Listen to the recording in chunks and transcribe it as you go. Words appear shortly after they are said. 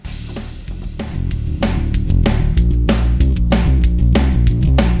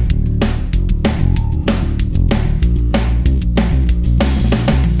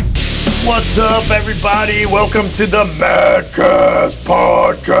What's up, everybody? Welcome to the Madcast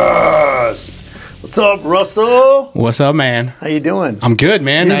Podcast. What's up, Russell? What's up, man? How you doing? I'm good,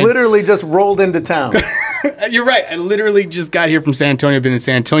 man. You literally just rolled into town. You're right. I literally just got here from San Antonio. I've been in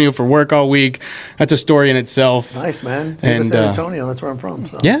San Antonio for work all week. That's a story in itself. Nice, man. And San Antonio, that's where I'm from.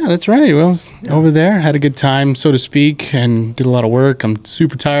 So. Yeah, that's right. Well, I was over there, had a good time, so to speak, and did a lot of work. I'm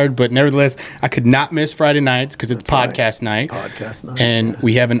super tired, but nevertheless, I could not miss Friday nights because it's podcast night. Podcast night. And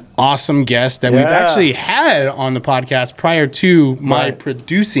we have an awesome guest that we've actually had on the podcast prior to my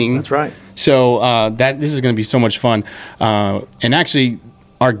producing. That's right. So this is going to be so much fun. And actually,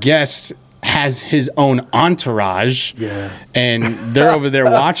 our guest has his own entourage. Yeah. And they're over there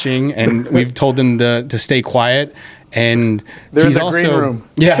watching, and we've told them to stay quiet. And they're in the green room.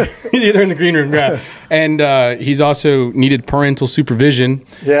 Yeah, they're in the green room. Yeah, and he's also needed parental supervision.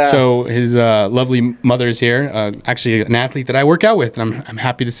 Yeah. So his lovely mother is here. Actually, an athlete that I work out with, and I'm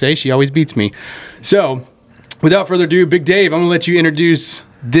happy to say she always beats me. So, without further ado, Big Dave, I'm gonna let you introduce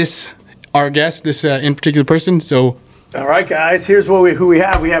our guest, this in particular person. So. All right, guys, here's who we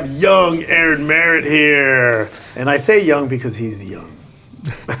have. We have young Aaron Merritt here. And I say young because he's young.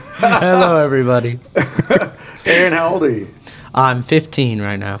 Hello, everybody. Aaron, how old are you? I'm 15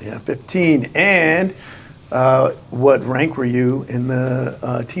 right now. Yeah, 15. And what rank were you in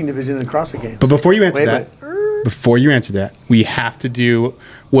the teen division in CrossFit Games? But before you answer that, we have to do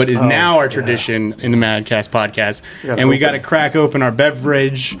what is now our tradition in the Madcast Podcast. And we got to crack open our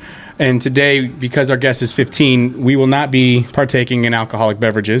beverage. And today, because our guest is 15, we will not be partaking in alcoholic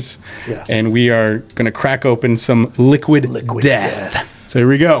beverages. Yeah. And we are going to crack open some liquid death. So here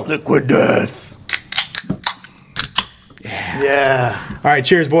we go. Liquid death. Yeah. All right,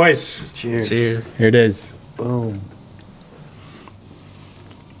 cheers, boys. Cheers. Here it is. Boom.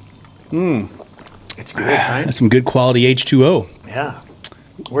 It's good, right? That's some good quality H2O. Yeah.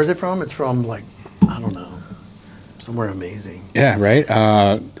 Where's it from? It's from, I don't know. Somewhere amazing. Yeah, right?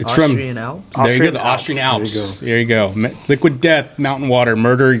 It's Austrian Alps? There you go, the Austrian Alps. There you go. Liquid death, mountain water,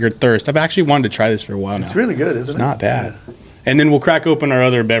 murder your thirst. I've actually wanted to try this for a while now. It's really good, isn't it? It's not bad. Yeah. And then we'll crack open our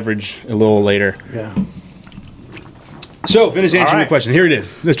other beverage a little later. Yeah. So, finish answering your question. Here it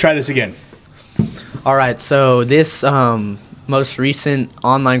is. Let's try this again. All right, so this most recent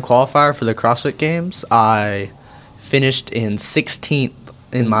online qualifier for the CrossFit Games, I finished in 16th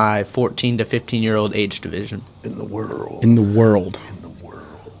in my 14 to 15-year-old age division. In the world.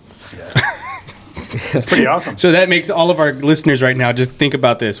 Yeah. That's pretty awesome. So that makes all of our listeners right now just think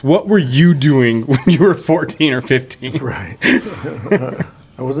about this. What were you doing when you were 14 or 15? Right.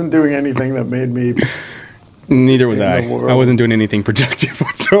 I wasn't doing anything that made me... Neither was I. I wasn't doing anything productive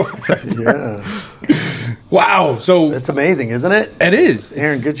whatsoever. Yeah. Wow. So that's amazing, isn't it? It is.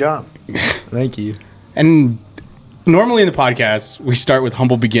 Aaron, good job. Thank you. And normally in the podcast, we start with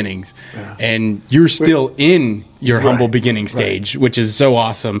humble beginnings. Yeah. And you're still in your humble beginning stage, which is so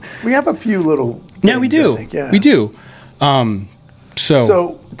awesome. We have a few little... Yeah, we do. We do.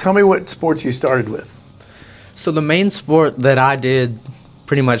 So tell me what sports you started with. So the main sport that I did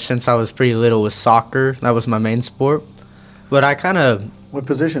pretty much since I was pretty little was soccer. That was my main sport. But I kind of... What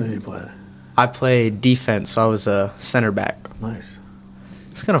position did you play? I played defense, so I was a center back. Nice.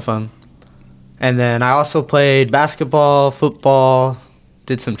 It's kind of fun. And then I also played basketball, football,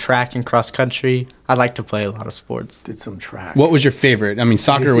 did some track and cross country. I like to play a lot of sports. Did some track. What was your favorite? I mean,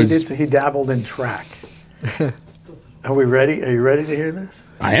 soccer was... He dabbled in track. Are we ready? Are you ready to hear this?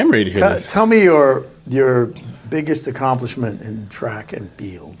 I am ready to hear this. Tell me your biggest accomplishment in track and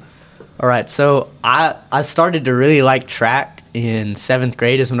field. All right, so I started to really like track in 7th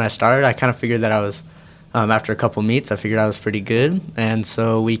grade is when I started. I kind of figured that I was, after a couple meets, I figured I was pretty good. And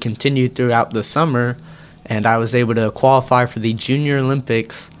so we continued throughout the summer, and I was able to qualify for the Junior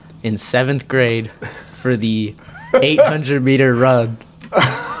Olympics in 7th grade for the 800-meter run.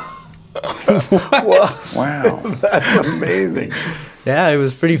 What? Wow. That's amazing. Yeah, it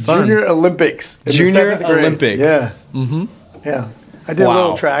was pretty fun. Junior Olympics. Junior Olympics. Yeah. Mm-hmm. Yeah. I did a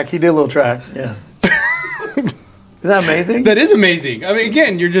little track. He did a little track. Yeah. Isn't that amazing? That is amazing. I mean,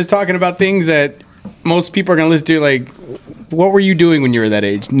 again, you're just talking about things that most people are going to listen to. Like, what were you doing when you were that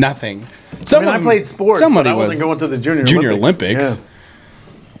age? Nothing. I played sports, but I wasn't going to the Junior Olympics. Yeah.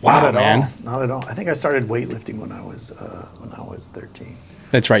 Wow, man. Not at all. I think I started weightlifting when I was 13.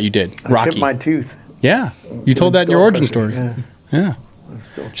 That's right, you did. I chipped my tooth. Yeah. You told that in your origin story. Yeah.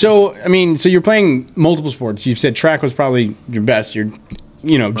 So, I mean, so you're playing multiple sports. You said track was probably your best.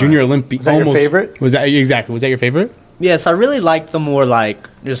 Junior Olympic. Was that your favorite? Was that your favorite? Yes, I really like the more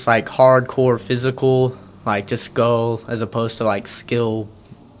just hardcore physical, just go as opposed to skill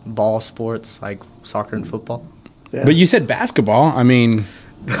ball sports like soccer and football. Yeah. But you said basketball. I mean,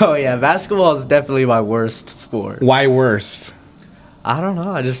 Oh yeah, basketball is definitely my worst sport. Why worst? I don't know.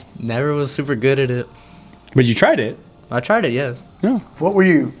 I just never was super good at it. But you tried it. I tried it, yes. No. What were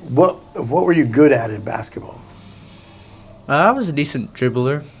you good at in basketball? I was a decent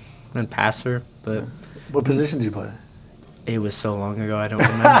dribbler and passer, but What position did you play? it was so long ago I don't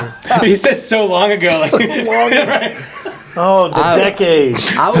remember. He says so long ago. Like, So long ago. right. Oh, the decade.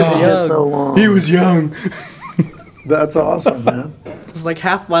 I was Oh, young. that's so long. He was young. That's awesome, man. It was like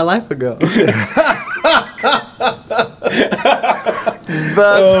half my life ago. That's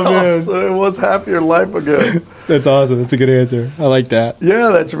man. awesome. It was half your life ago. That's awesome. That's a good answer. I like that. Yeah,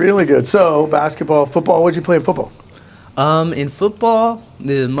 that's really good. So, basketball, football. What'd you play in football? In football,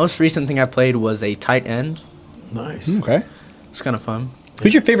 the most recent thing I played was a tight end. Nice. Okay. It's kind of fun.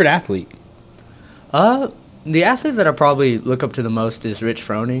 Who's your favorite athlete? The athlete that I probably look up to the most is Rich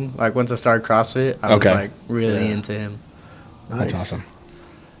Froning. Like, once I started CrossFit, I was, Okay. like, really into him. Nice. That's awesome.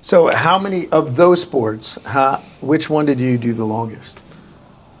 So, how many of those sports, which one did you do the longest?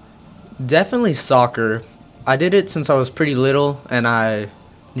 Definitely soccer. I did it since I was pretty little, and I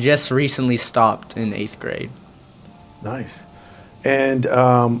just recently stopped in 8th grade. Nice. And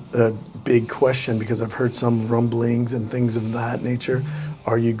a big question, because I've heard some rumblings and things of that nature.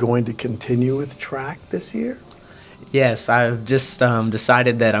 Are you going to continue with track this year? Yes, I've just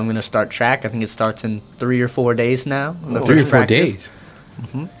decided that I'm going to start track. I think it starts in 3 or 4 days now. The 3 or first 4 practice. days.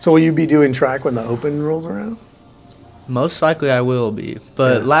 So, will you be doing track when the Open rolls around? Most likely I will be.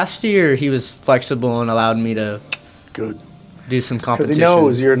 But Yeah. last year he was flexible and allowed me to Good. do some Because competition. he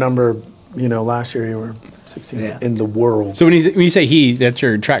knows your number, last year you were 16th Yeah. in the world. So when you say he, that's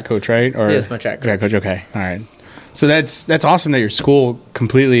your track coach, right? Or Yeah, it's my track coach. Okay, all right. So that's awesome that your school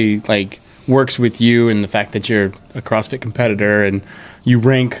completely works with you, and the fact that you're a CrossFit competitor and you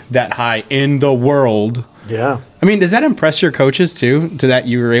rank that high in the world. Yeah. I mean, does that impress your coaches too? To that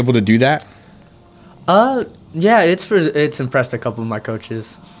you were able to do that? Yeah, it's impressed a couple of my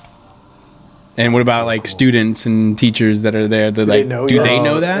coaches. And what about students and teachers that are there? They're they know do you? they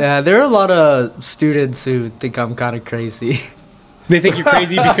know that? Yeah, there are a lot of students who think I'm kind of crazy. They think you're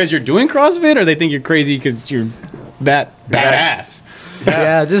crazy because you're doing CrossFit, or they think you're crazy because you're that badass?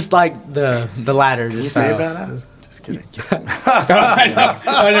 Yeah, just like the latter. You Just say badass? Just kidding.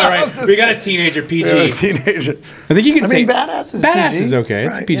 I know, right? We got a teenager PG. You're a teenager. I think you can I say mean, badass is badass PG. is okay.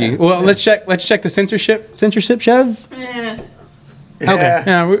 It's Right, PG. yeah, Well, yeah. let's check the censorship Shaz. Eh, Okay,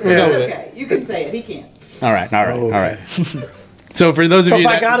 yeah, we'll go with it. okay, you can say it. He can't. All right. Okay. So for those of So you if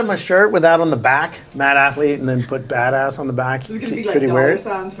I that got him a shirt with that on the back, Mad Athlete, and then put badass on the back, It's gonna be could like he wear dollar it?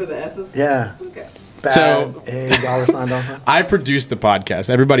 signs for the S's. Yeah. Okay. Bad, So- a dollar sign, dollar sign. I produce the podcast,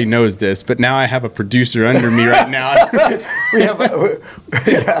 everybody knows this, but now I have a producer under me right now. We have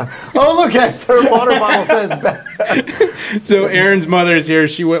yeah. Oh, look, yes, her water bottle says badass. So Aaron's mother is here.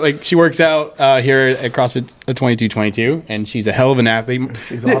 She works out here at CrossFit 2222, and she's a hell of an athlete.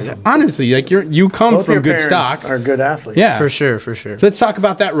 She's awesome. Honestly, you come Both from your good parents stock. are good athletes. Yeah, For sure. So let's talk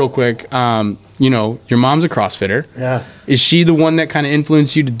about that real quick. Your mom's a CrossFitter. Yeah. Is she the one that kind of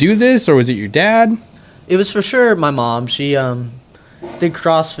influenced you to do this, or was it your dad? It was for sure my mom. She did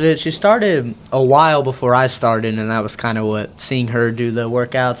CrossFit. She started a while before I started, and that was kind of what, seeing her do the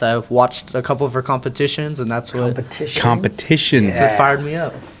workouts. I watched a couple of her competitions, and that's what Competitions. Yeah. fired me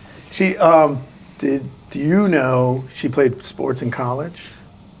up. She do you know she played sports in college?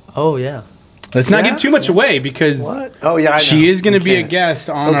 Oh, yeah. Let's not Yeah? give too much away because What? Oh yeah, I know. she is going to You be a can't. guest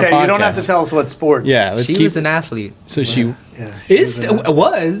on our Okay, podcast. you don't have to tell us what sports. Yeah, let's She keep. was an athlete. So she Yeah, is an athlete.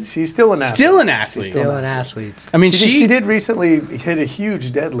 was She's still an athlete. still an athlete. She's still Still an athlete. I mean, She did recently hit a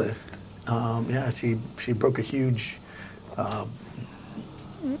huge deadlift. She broke a huge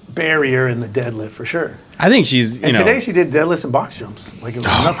barrier in the deadlift for sure. I think she's. And today she did deadlifts and box jumps. Like it was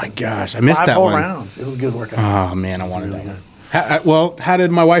Oh nothing. my gosh, I missed 5 that whole one. rounds. It was a good workout. Oh man, I wanted really that. How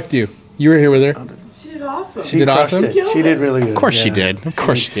did my wife do? You were here with her. She did awesome. She did crushed awesome? it. She did really good. Of course she did. Of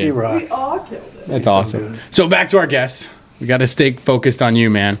course she She did. we rocks. all killed it. That's so awesome. good. So back to our guests. We got to stay focused on you,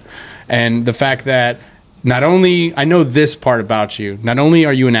 man, and the fact that not only I know this part about you. Not only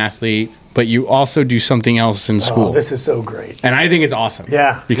are you an athlete, but you also do something else in school, Oh, this is so great. and I think it's awesome.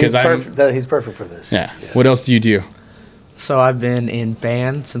 Yeah, because he's perfect for this. Yeah. What else do you do? So I've been in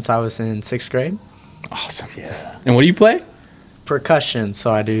band since I was in 6th grade. Awesome. Yeah. And what do you play? Percussion.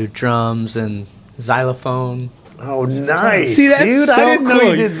 So I do drums and xylophone. Oh, nice. See, that's dude, so I didn't know cool.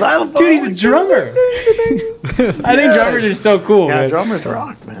 you did xylophone. Dude, he's a drummer. I think drummers are so cool. Yeah, man. drummers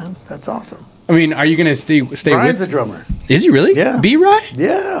rock, man. That's awesome. I mean, are you gonna stay Brian's with? a drummer. Is he really? Yeah. B-Rye?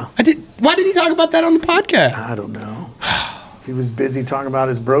 Yeah. Why did he talk about that on the podcast? I don't know. He was busy talking about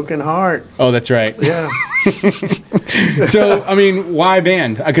his broken heart. Oh, that's right. Yeah. So, I mean, why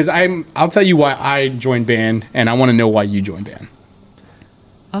band? Because I'll tell you why I joined band, and I want to know why you joined band.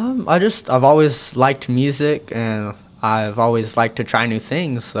 I've always liked music, and I've always liked to try new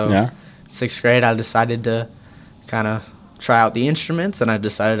things. So, Yeah. in 6th grade, I decided to kind of try out the instruments, and I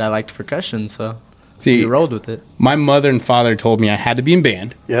decided I liked percussion. So, See, we rolled with it. my mother and father told me I had to be in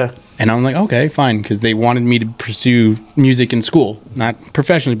band. Yeah. And I'm like, okay, fine, because they wanted me to pursue music in school, not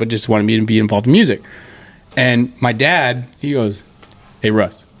professionally, but just wanted me to be involved in music. And my dad, he goes, "Hey,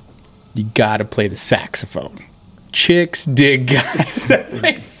 Russ, you got to play the saxophone. Chicks dig guys that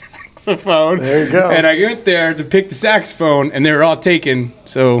play saxophone." There you go. And I went there to pick the saxophone, and they were all taken,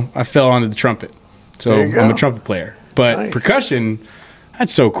 so I fell onto the trumpet. So There you go. I'm a trumpet player. But Nice. percussion,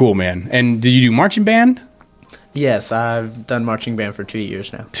 that's so cool, man. And did you do marching band? Yes, I've done marching band for 2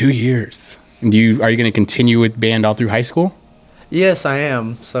 years now. 2 years. And are you going to continue with band all through high school? Yes, I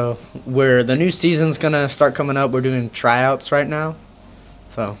am. So, the new season's going to start coming up. We're doing tryouts right now.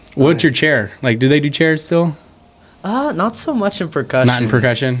 So, What's your chair? Like, do they do chairs still? not so much in percussion. Not in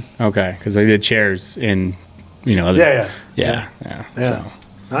percussion? Okay, because they did chairs in, other... Yeah. Yeah. Yeah. So.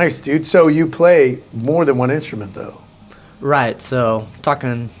 Nice, dude. So you play more than one instrument, though. Right. So,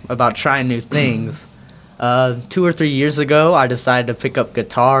 talking about trying new things. 2 or 3 years ago, I decided to pick up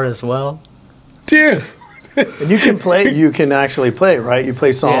guitar as well. Dude! And you can play. You can actually play, right? You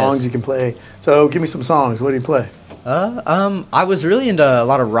play songs. Yes. You can play. So give me some songs. What do you play? I was really into a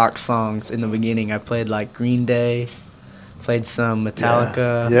lot of rock songs in the beginning. I played like Green Day, played some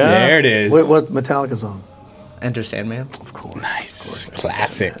Metallica, Yeah. There it is. What Metallica song? Enter Sandman. Of course. Nice.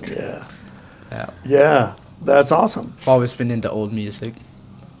 Classic. Yeah. Yeah. Yeah. That's awesome. I've always been into old music.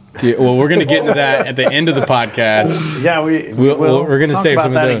 Dude, well, we're going to get into that at the end of the podcast. Yeah, we're We're going to save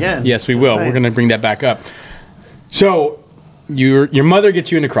some of those. again. Yes, we Just will. saying. We're going to bring that back up. So, your mother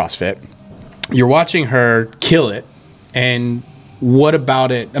gets you into CrossFit. You're watching her kill it. And what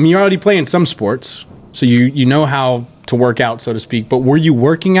about it? I mean, you're already playing some sports, so you know how to work out, so to speak. But were you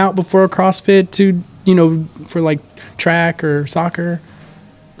working out before CrossFit to, for like track or soccer?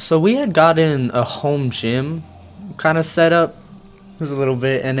 So we had gotten a home gym kind of set up. It was a little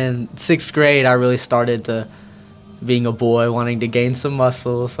bit. And in 6th grade, I really started to being a boy, wanting to gain some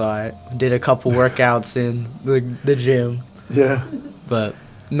muscle. So I did a couple workouts in the gym. Yeah. But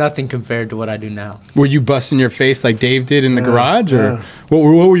nothing compared to what I do now. Were you busting your face like Dave did in the garage, or yeah. what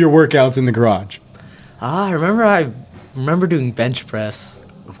were your workouts in the garage? I remember doing bench press.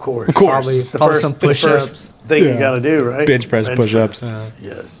 Of course. Of course. Probably, It's the probably first- some it's the first push-ups. thing Yeah. you got to do, right? Bench press, push-ups.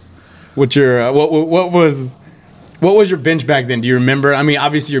 Yes. What's your what was your bench back then? Do you remember? I mean,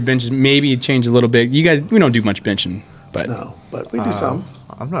 obviously your bench maybe changed a little bit. You guys, we don't do much benching, but No, but we do some.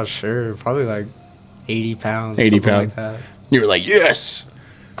 I'm not sure. Probably like 80 pounds. 80 something pounds. Like that. you were like, yes.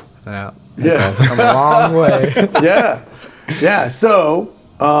 Yeah. Yeah. Come a long way. Yeah. Yeah. So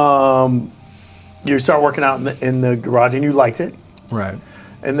you start working out in the garage and you liked it. Right.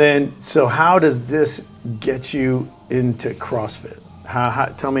 And then, so how does this get you into CrossFit? How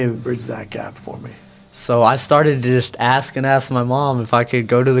tell me, bridge that gap for me. So I started to just ask my mom if I could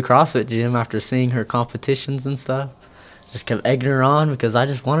go to the CrossFit gym after seeing her competitions and stuff. Just kept egging her on because I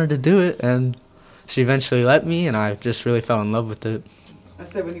just wanted to do it. And she eventually let me, and I just really fell in love with it. I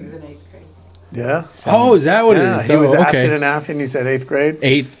said when he was in 8th grade. Yeah. Oh, is that what it Yeah. is? He was Oh, asking and asking. You said 8th grade.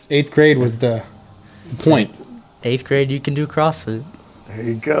 Eighth grade was the point. 8th grade, you can do CrossFit. There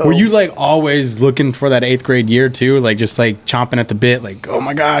you go. Were you like always looking for that 8th grade year too? Like just like chomping at the bit, like, oh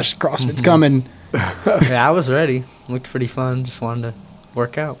my gosh, CrossFit's coming. Yeah, I was ready. Looked pretty fun. Just wanted to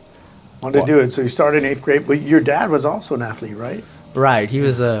work out. wanted to do it? So you started in 8th grade. But your dad was also an athlete, right? Right. He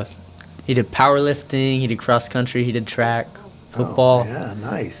was he did powerlifting, he did cross country, he did track, football, Oh, yeah.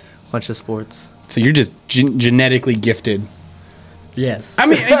 Nice. bunch of sports. So you're just genetically gifted. Yes. I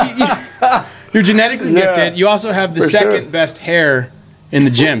mean, you're genetically Yeah. gifted. You also have the For second sure. best hair in the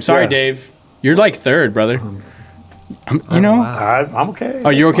gym. Sorry, Yeah. Dave. You're like third, brother. wow. I'm okay.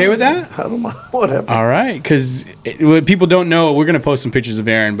 Are you That's okay fine. with that? I don't mind. Whatever. All right, because what people don't know, we're gonna post some pictures of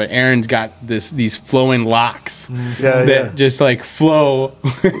Aaron, but Aaron's got these flowing locks Yeah. that just like flow.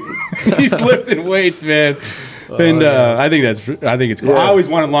 He's lifting weights, man. And I think it's cool. Yeah. I always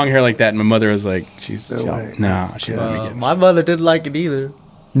wanted long hair like that, and my mother was like, "She's No way. no, she let me get it." My mother didn't like it either.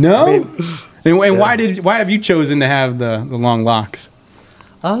 No. mean, and why have you chosen to have the long locks?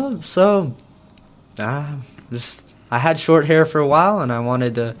 So, I had short hair for a while, and I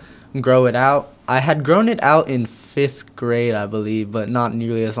wanted to grow it out. I had grown it out in 5th grade, I believe, but not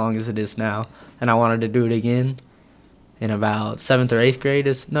nearly as long as it is now. And I wanted to do it again in about 7th or 8th grade.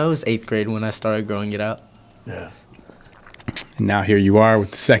 It was 8th grade when I started growing it out. Yeah. And now here you are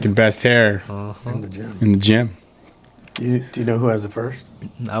with the second best hair In the gym. in the gym. Do you know who has the first?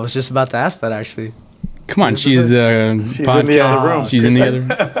 I was just about to ask that actually. Come on, she's in the other room. She's in the other room.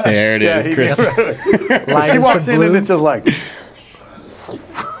 There it is, he Chris. She walks in and it's just like,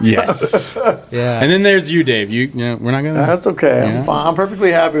 Yes. Yeah. And then there's you, Dave. You know, we're not gonna. that's okay. Yeah. I'm fine. I'm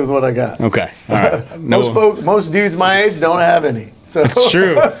perfectly happy with what I got. Okay. All right. No, Most dudes my age don't have any. So it's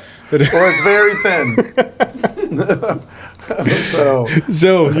true. or it's very thin.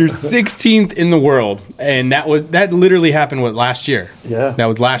 So you're 16th in the world, and that literally happened last year. Yeah. That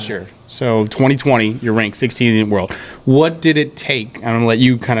was last year. So 2020, you're ranked 16th in the world. What did it take? I'm gonna let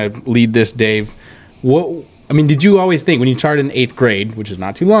you kind of lead this, Dave. Did you always think when you started in 8th grade, which is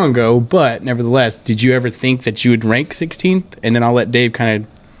not too long ago, but nevertheless, did you ever think that you would rank 16th? And then I'll let Dave kind of,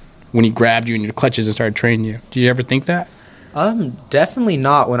 when he grabbed you in your clutches and started training you, did you ever think that? Definitely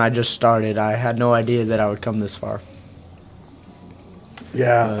not when I just started. I had no idea that I would come this far.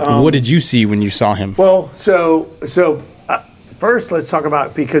 Yeah. What did you see when you saw him? Well, first let's talk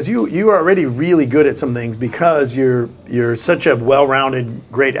about, because you are already really good at some things because you're such a well-rounded,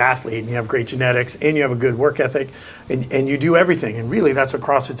 great athlete, and you have great genetics, and you have a good work ethic, and you do everything. And really, that's what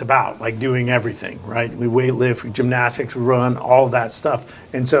CrossFit's about, like doing everything, right? We weight lift, we gymnastics, we run, all of that stuff.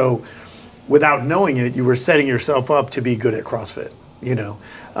 And so, without knowing it, you were setting yourself up to be good at CrossFit, you know.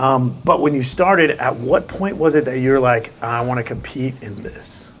 But when you started, at what point was it that you're like, I want to compete in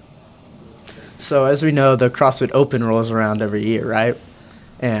this? So as we know, the CrossFit Open rolls around every year, right?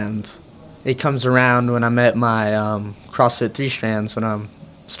 And it comes around when I'm at my CrossFit 3 Strands, when I'm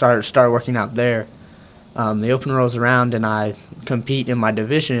start working out there. The Open rolls around and I compete in my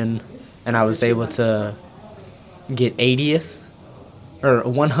division, and I was able to get 80th or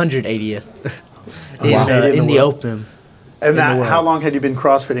 180th in the Open. And how long had you been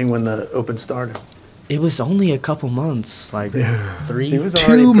CrossFitting when the Open started? It was only a couple months, like 3. He was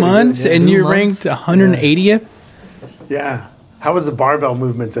already 2 pretty months, good, yeah. and 2 you're months? ranked 180th? Yeah. How was the barbell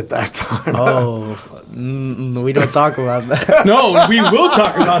movements at that time? Oh, we don't talk about that. No, we will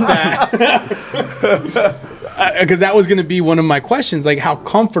talk about that. Because that was going to be one of my questions. Like, how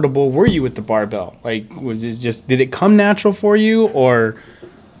comfortable were you with the barbell? Like, did it come natural for you, or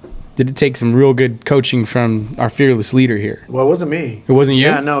did it take some real good coaching from our fearless leader here? Well, it wasn't me. It wasn't you?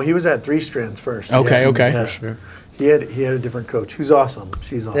 Yeah, no, he was at 3 Strands first. Okay, Yeah, okay. yeah. For sure. He had a different coach who's awesome.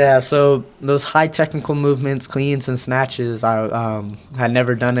 She's awesome. Yeah, so those high technical movements, cleans and snatches, I had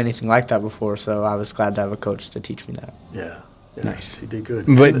never done anything like that before, so I was glad to have a coach to teach me that. Yeah. Nice. He did good.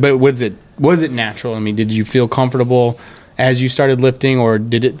 But was it natural? I mean, did you feel comfortable as you started lifting, or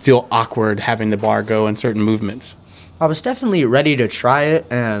did it feel awkward having the bar go in certain movements? I was definitely ready to try it,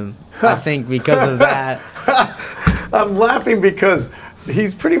 and I think because of that... I'm laughing because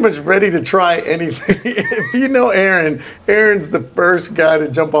he's pretty much ready to try anything. If you know Aaron's the first guy to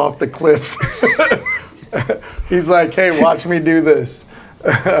jump off the cliff. He's like, hey, watch me do this.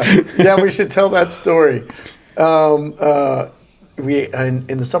 Yeah, we should tell that story. In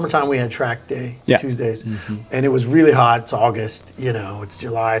the summertime we had track day, Tuesdays, and it was really hot. It's August, it's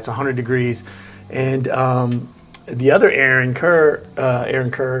July, it's 100 degrees, and the other Aaron Kerr, Aaron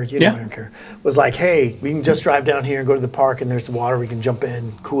Kerr, was like, hey, we can just drive down here and go to the park, and there's the water, we can jump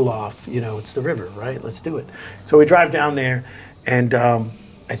in, cool off, it's the river, right? Let's do it. So we drive down there, and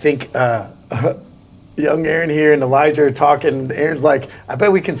I think young Aaron here and Elijah are talking. Aaron's like, I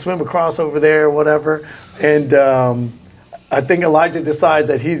bet we can swim across over there, whatever. And I think Elijah decides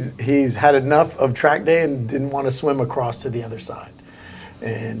that he's had enough of track day and didn't want to swim across to the other side.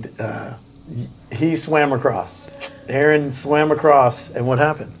 And he swam across. Aaron swam across, and what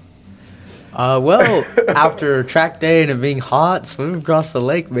happened? Well, after track day and it being hot, swimming across the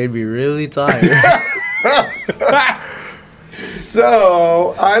lake made me really tired.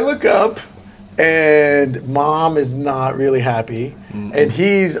 So I look up, and Mom is not really happy. And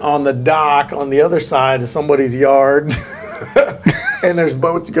he's on the dock on the other side of somebody's yard. And there's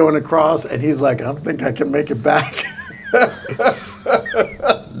boats going across, and he's like, I don't think I can make it back.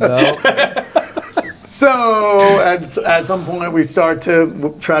 No. So at some point we start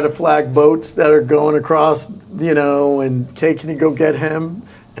to try to flag boats that are going across, and Kay, can you go get him?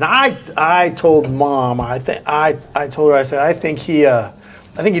 And I told Mom, I told her, I said, I think he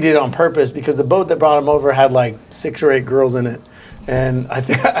did it on purpose, because the boat that brought him over had like 6 or 8 girls in it. And I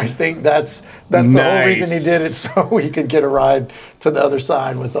think that's Nice. the whole reason he did it, so he could get a ride to the other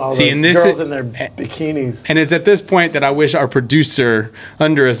side with all the girls in their bikinis. And it's at this point that I wish our producer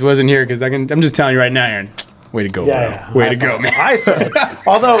under us wasn't here, because I'm just telling you right now, Aaron, Way to go, Yeah, bro. Way to go, man. I said,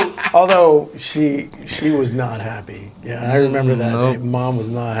 although she was not happy. Yeah, I remember that. Nope. Mom was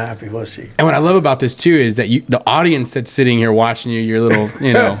not happy, was she? And what I love about this too is that the audience that's sitting here watching you, your little,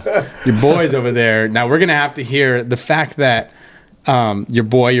 your boys over there. Now we're gonna have to hear the fact that your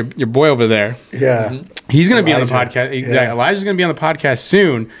boy over there. Yeah, he's gonna be on the Elijah. podcast. Exactly, Yeah. Elijah's gonna be on the podcast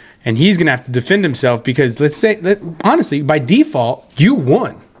soon, and he's gonna have to defend himself because honestly, by default, you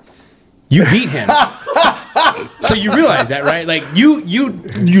won. You beat him. So you realize that, right? Like you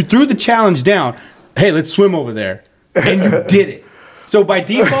threw the challenge down. Hey, let's swim over there, and you did it. So by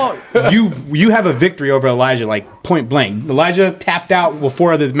default, you have a victory over Elijah, like point blank. Elijah tapped out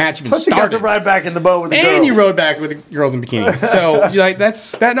before the match even Plus, started. you got to ride back in the boat with the girls. And you rode back with the girls in bikinis. So you're like,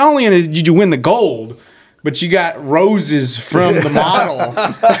 that not only did you win the gold, but you got roses from the model.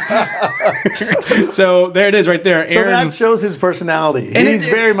 So there it is, right there. So Aaron, that shows his personality. And He's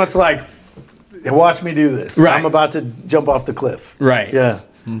very much like, watch me do this. Right. I'm about to jump off the cliff. right? Yeah.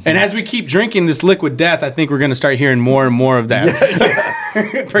 And as we keep drinking this liquid death, I think we're going to start hearing more and more of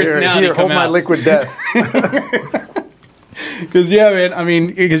that personality Here, come hold my out. liquid death. Because man, I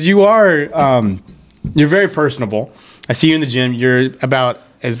mean, because you are, you're very personable. I see you in the gym. You're about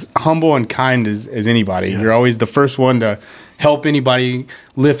as humble and kind as anybody. You're always the first one to help anybody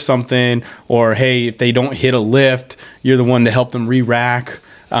lift something, or hey, if they don't hit a lift, you're the one to help them re-rack.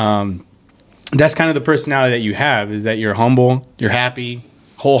 That's kind of the personality that you have, is that you're humble, you're happy,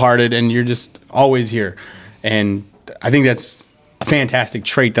 wholehearted, and you're just always here. And I think that's a fantastic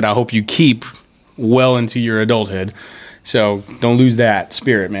trait that I hope you keep well into your adulthood. So don't lose that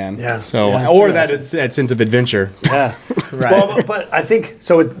spirit, man. Yeah. So Yeah, or that's that sense of adventure. Yeah. Right. Well, but I think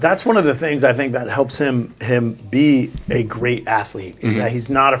so. That's one of the things I think that helps him be a great athlete is that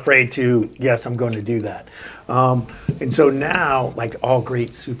he's not afraid to. Yes, I'm going to do that. And so now, like all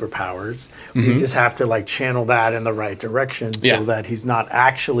great superpowers, we just have to like channel that in the right direction so that he's not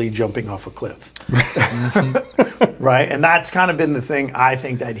actually jumping off a cliff. Right. And that's kind of been the thing I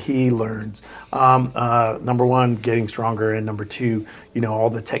think that he learns. Number one, getting stronger, and number two, all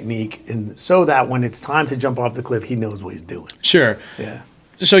the technique, and so that when it's time to jump off the cliff, he knows what he's doing. Sure. Yeah.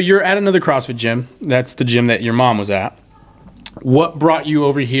 So you're at another CrossFit gym. That's the gym that your mom was at. What brought you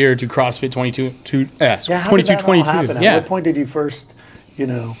over here to CrossFit 2222? Happen? At what point did you first,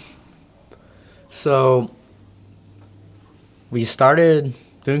 So we started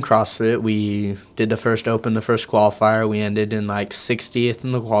doing CrossFit. We did the first open, the first qualifier. We ended in like 60th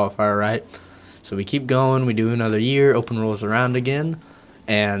in the qualifier, right? So we keep going. We do another year. Open rolls around again.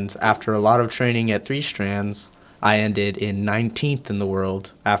 And after a lot of training at 3 strands, I ended in 19th in the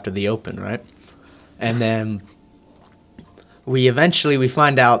world after the open, right? And then we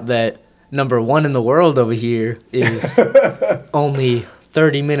find out that number 1 in the world over here is only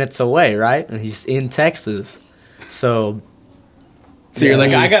 30 minutes away, right? And he's in Texas. So you're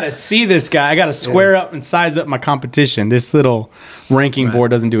like, I got to see this guy. I got to square up and size up my competition. This little ranking board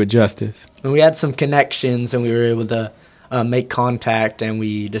doesn't do it justice. And we had some connections, and we were able to make contact, and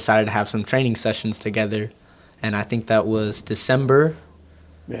we decided to have some training sessions together. And I think that was December,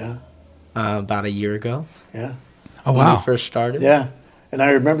 about a year ago. Yeah. Oh, when wow. we first started. Yeah. And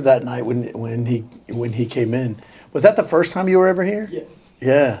I remember that night when he came in. Was that the first time you were ever here? Yeah.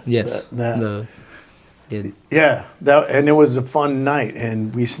 Yeah. Yes. Yeah. And it was a fun night,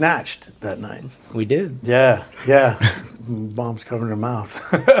 and we snatched that night. We did. Yeah. Mom's covering her mouth.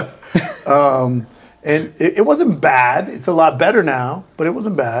 And it wasn't bad. It's a lot better now, but it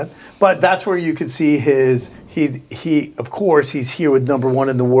wasn't bad. But that's where you could see he of course, he's here with number 1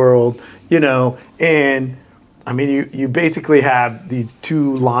 in the world, and I mean, you basically have these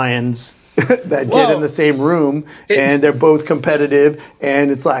 2 lions that get in the same room, and they're both competitive, and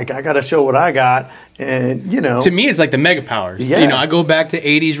it's like, I got to show what I got, and To me, it's like the mega powers. Yeah. I go back to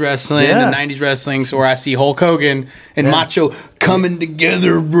 80s wrestling and 90s wrestling, so where I see Hulk Hogan and Macho coming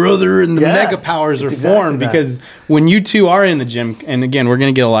together, brother, and the mega powers are It's formed exactly that. because when you two are in the gym, and again, we're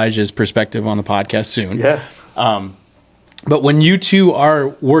going to get Elijah's perspective on the podcast soon. Yeah. But when you two are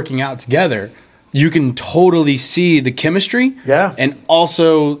working out together, you can totally see the chemistry. Yeah. And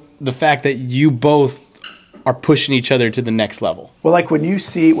also the fact that you both are pushing each other to the next level. Well, like when you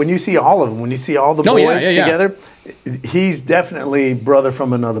see all of them, when you see all the boys together, he's definitely brother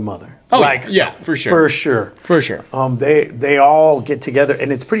from another mother. Oh, like, for sure. For sure. They all get together,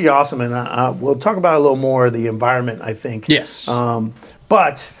 and it's pretty awesome. And we'll talk about a little more of the environment, I think. Yes.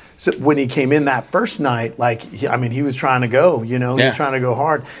 But So when he came in that first night, like, he was trying to go, he was trying to go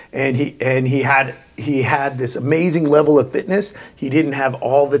hard, and he had this amazing level of fitness. He didn't have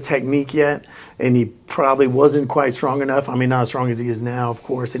all the technique yet, and he probably wasn't quite strong enough. I mean, not as strong as he is now, of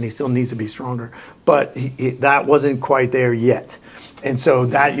course, and he still needs to be stronger, but that wasn't quite there yet. And so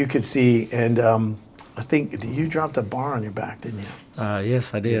that you could see, and I think you dropped a bar on your back, didn't you?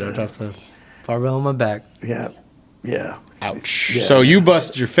 Yes, I did. I dropped a barbell on my back. Yeah. Ouch. Yeah. So you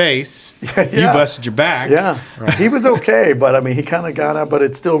busted your face. You busted your back. Yeah. Right. He was okay, but I mean, he kind of got up, but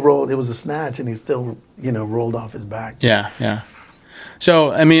it still rolled. It was a snatch, and he still, rolled off his back. Yeah.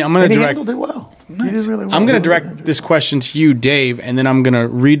 So, I mean, I'm going to direct. He handled it well. Nice. He did really well. I'm going to direct this question to you, Dave, and then I'm going to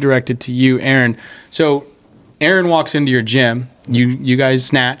redirect it to you, Aaron. So, Aaron walks into your gym. You guys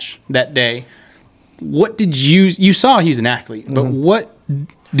snatch that day. What did you saw he's an athlete, but what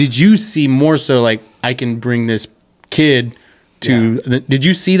did you see more so like, I can bring this kid to did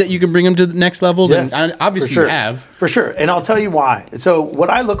you see that you can bring him to the next levels? Yes, and obviously you have. For sure. And I'll tell you why. So what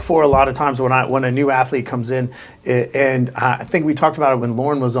I look for a lot of times when a new athlete comes in, and I think we talked about it when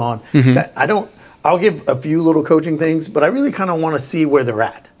Lauren was on, is that I'll give a few little coaching things, but I really kind of want to see where they're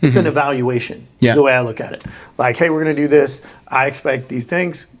at. It's an evaluation. Is the way I look at it. Like, hey, we're going to do this. I expect these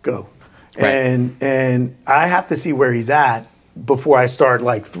things. Go. Right. And I have to see where he's at before I start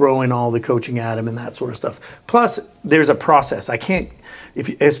like throwing all the coaching at him and that sort of stuff. Plus, there's a process. I can't,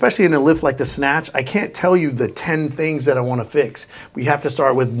 especially in a lift like the snatch, I can't tell you the 10 things that I want to fix. We have to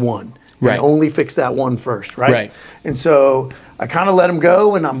start with one and only fix that one first, right? And so I kind of let him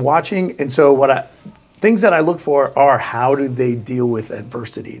go, and I'm watching. And so things that I look for are, how do they deal with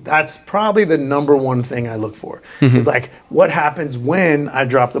adversity? That's probably the number one thing I look for. Is like, what happens when I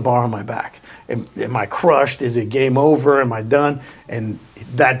drop the bar on my back? Am I crushed? Is it game over? Am I done? And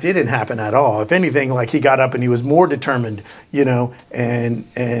that didn't happen at all. If anything, like, he got up and he was more determined,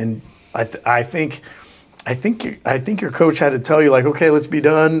 and I think your coach had to tell you, like, okay, let's be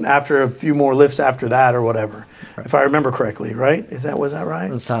done after a few more lifts after that or whatever. Right. If I remember correctly, right? Was that right?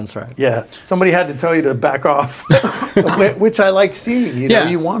 That sounds right. Yeah. Somebody had to tell you to back off, which I like seeing.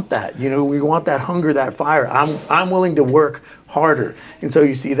 You want that. We want that hunger, that fire. I'm willing to work harder. And so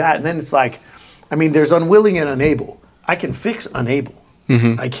you see that, and then it's like, I mean, there's unwilling and unable. I can fix unable.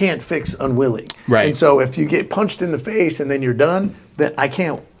 I can't fix unwilling. Right. And so if you get punched in the face and then you're done, then I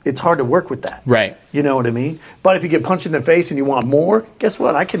can't. It's hard to work with that. Right. You know what I mean? But if you get punched in the face and you want more, guess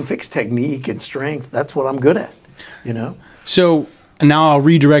what? I can fix technique and strength. That's what I'm good at. So now I'll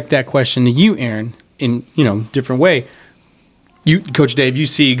redirect that question to you, Aaron, in different way. You, Coach Dave, you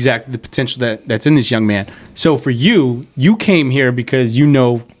see exactly the potential that's in this young man. So for you came here because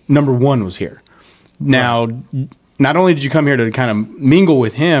number one was here. Now, not only did you come here to kind of mingle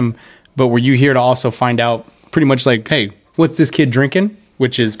with him, but were you here to also find out pretty much like, hey, what's this kid drinking?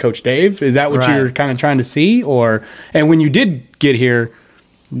 Which is Coach Dave. Is that what you're kind of trying to see? And when you did get here,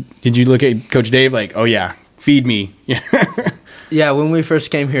 did you look at Coach Dave like, oh yeah, feed me? Yeah, when we first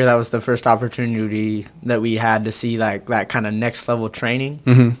came here, that was the first opportunity that we had to see like that kind of next level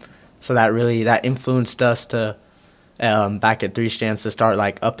training. So that influenced us to back at Three Stands to start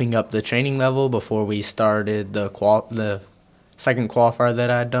like upping up the training level before we started the second qualifier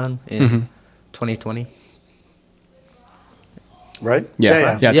that I had done in 2020. Right?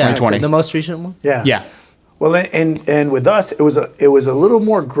 Yeah, 2020. The most recent one? Yeah. Well, and with us, it was a little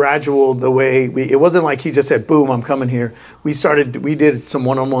more gradual. The way it wasn't like he just said, "Boom, I'm coming here." We did some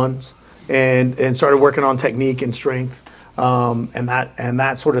one-on-ones and started working on technique and strength, and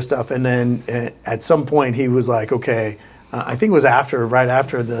that sort of stuff. And then at some point, he was like, "Okay." I think it was right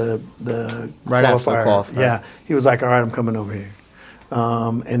after the qualifier. Yeah, he was like, "All right, I'm coming over here."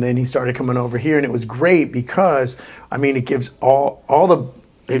 And then he started coming over here, and it was great because, I mean, it gives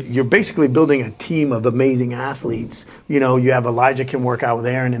you're basically building a team of amazing athletes. You have Elijah can work out with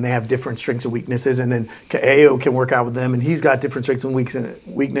Aaron, and they have different strengths and weaknesses, and then Kaeo can work out with them, and he's got different strengths and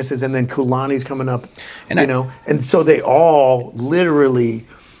weaknesses, and then Kulani's coming up, and so they all literally,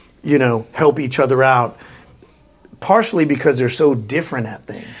 help each other out, partially because they're so different at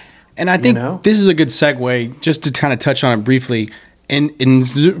things. And I think this is a good segue, just to kind of touch on it briefly, and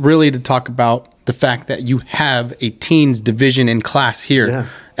really to talk about the fact that you have a teens division in class here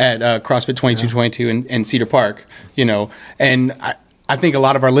at CrossFit 2222 in Cedar Park, and I think a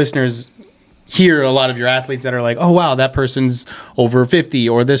lot of our listeners hear a lot of your athletes that are like, oh, wow, that person's over 50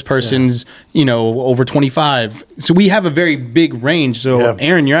 or this person's, over 25. So we have a very big range. So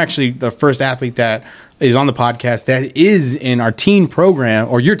Aaron, you're actually the first athlete that is on the podcast that is in our teen program,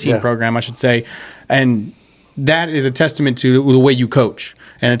 or your teen program, I should say. And that is a testament to the way you coach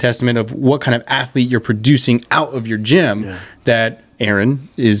and a testament of what kind of athlete you're producing out of your gym that Aaron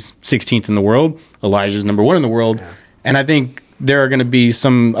is 16th in the world. Elijah's number 1 in the world. Yeah. And I think there are going to be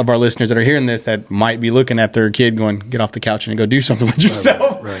some of our listeners that are hearing this that might be looking at their kid going, get off the couch and go do something with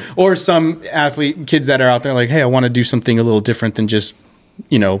yourself. Right. Or some kids that are out there like, hey, I want to do something a little different than just,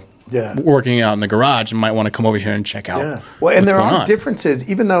 working out in the garage, and might want to come over here and check out. Yeah. Well, and there are differences,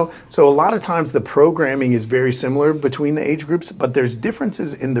 even though, so a lot of times the programming is very similar between the age groups, but there's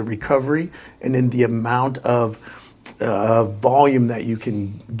differences in the recovery and in the amount of volume that you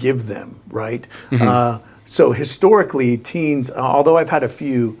can give them, right? Mm-hmm. So historically, teens, although I've had a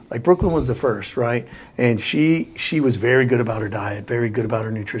few, like Brooklyn was the first, right? And she was very good about her diet, very good about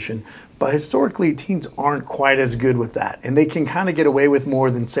her nutrition. But historically, teens aren't quite as good with that. And they can kind of get away with more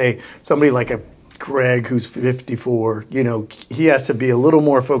than, say, somebody like a Greg who's 54. He has to be a little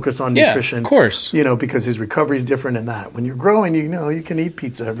more focused on nutrition. Yeah, of course. Because his recovery is different in that. When you're growing, you can eat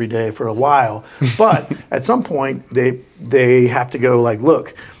pizza every day for a while. But at some point, they have to go like,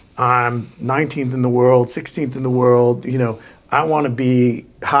 look, I'm 19th in the world, 16th in the world. I want to be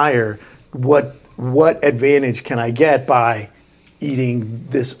higher. What advantage can I get by eating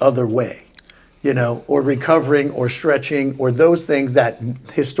this other way? Or recovering, or stretching, or those things that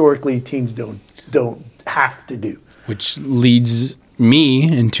historically teens don't have to do. Which leads me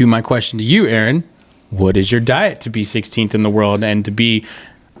into my question to you, Aaron. What is your diet to be 16th in the world and to be?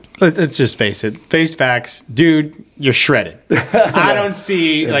 Let's just face it. Face facts. Dude, you're shredded. I don't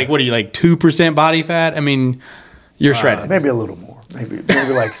see, what are you, 2% body fat? I mean, you're shredded. Maybe a little more. Maybe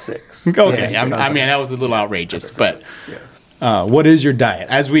like 6. Okay. Yeah, that was a little outrageous. But what is your diet?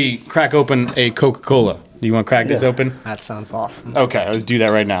 As we crack open a Coca-Cola. Do you want to crack this open? That sounds awesome. Okay, let's do that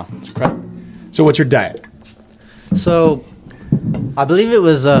right now. So what's your diet? So I believe it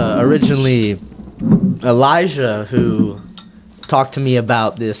was originally Elijah who talked to me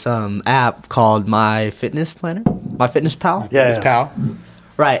about this app called MyFitnessPal. Pal.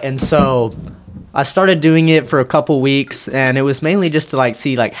 Right, and so I started doing it for a couple weeks, and it was mainly just to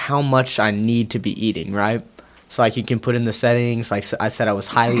see how much I need to be eating, right? So you can put in the settings. Like I said, I was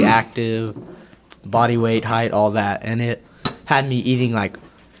highly active, body weight, height, all that, and it had me eating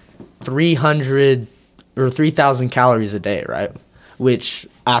 300 or 3,000 calories a day, right? Which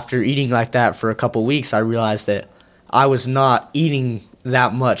after eating like that for a couple weeks, I realized that I was not eating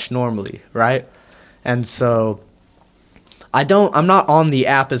that much normally, right? And so I'm not on the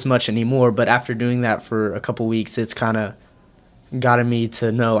app as much anymore, but after doing that for a couple weeks, it's kind of gotten me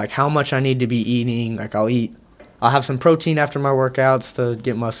to know how much I need to be eating. I'll have some protein after my workouts to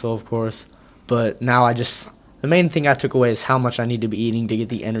get muscle, of course. But now the main thing I took away is how much I need to be eating to get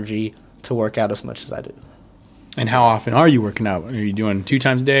the energy to work out as much as I do. And how often are you working out? Are you doing 2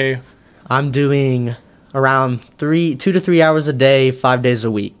 times a day? I'm doing around 2 to 3 hours a day, 5 days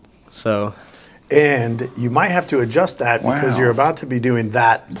a week. So, and you might have to adjust that because you're about to be doing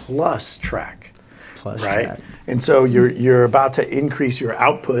that plus track, right? And so you're about to increase your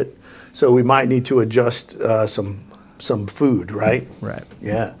output. So we might need to adjust some food, right? Right.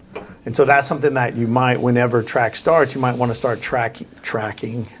 Yeah. And so that's something that you might, whenever track starts, you might want to start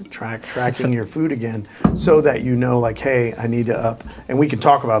tracking your food again, so that hey, I need to up, and we can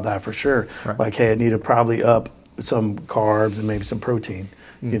talk about that for sure. Right. Hey, I need to probably up some carbs and maybe some protein,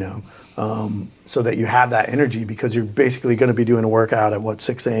 so that you have that energy, because you're basically going to be doing a workout at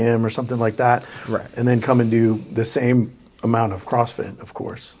 6 a.m. or something like that, right? And then come and do the same amount of CrossFit, of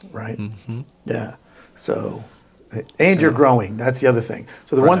course, right? Mm-hmm. Yeah. So. And you're growing. That's the other thing.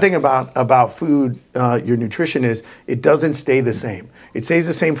 So the one thing about food, your nutrition, is it doesn't stay the same. It stays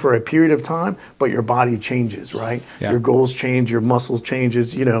the same for a period of time, but your body changes, right? Yeah. Your goals change, your muscles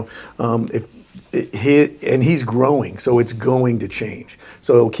changes. And he's growing, so it's going to change.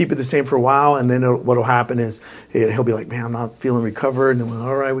 So it'll keep it the same for a while, and then what'll happen is he'll be like, "Man, I'm not feeling recovered," and then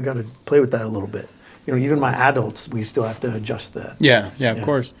all right, we got to play with that a little bit. Even my adults, we still have to adjust that. Yeah, of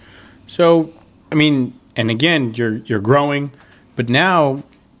course. So, I mean. And again, you're growing, but now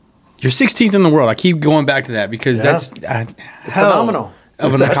you're 16th in the world. I keep going back to that because that's it's phenomenal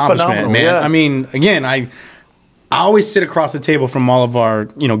of an accomplishment, man. Yeah. I mean, again, I always sit across the table from all of our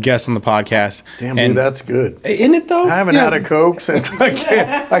guests on the podcast. Damn, dude, that's good. Isn't it though? I haven't had a Coke since I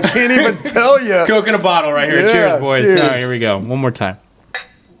can't even tell you. Coke in a bottle right here. Cheers, boys. Cheers. All right, here we go. One more time.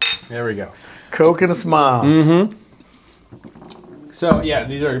 There we go. Coke and a smile. Mm-hmm. So,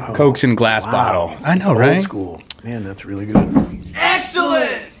 these are Cokes in glass bottle. I know, right? Old school. Man, that's really good.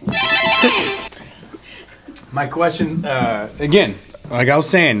 Excellent! My question, again, like I was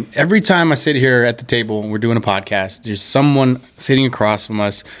saying, every time I sit here at the table and we're doing a podcast, there's someone sitting across from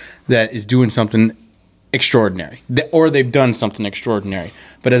us that is doing something extraordinary, or they've done something extraordinary.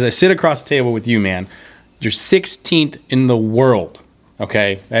 But as I sit across the table with you, man, you're 16th in the world.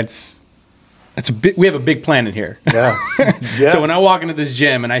 Okay, that's a big. We have a big planet here. Yeah. So when I walk into this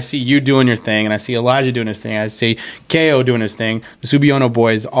gym and I see you doing your thing, and I see Elijah doing his thing, I see KO doing his thing, the Subiono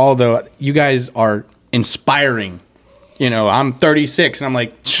boys, although you guys are inspiring. I'm 36, and I'm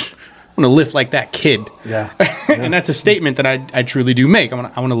like, I want to lift like that kid. Yeah. And that's a statement that I truly do make. I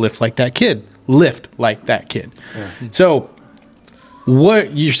want to lift like that kid. Lift like that kid. Yeah. So,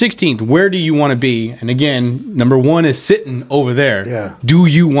 you're 16th. Where do you want to be? And again, number 1 is sitting over there. Yeah. Do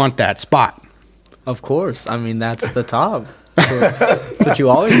you want that spot? Of course. I mean, that's the top. That's what you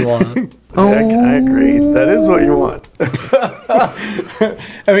always want. I agree. That is what you want.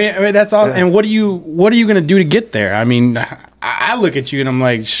 I mean that's all. Yeah. And what are you going to do to get there? I mean, I look at you and I'm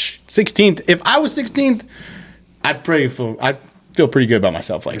like, 16th. If I was 16th, I'd feel pretty good about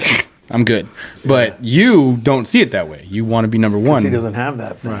myself. Like, I'm good. But you don't see it that way. You want to be number 1. He doesn't have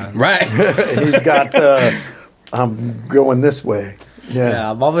that thing. Right. He's got I'm going this way.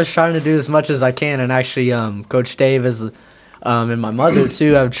 Yeah, I'm always trying to do as much as I can. And actually, Coach Dave and my mother,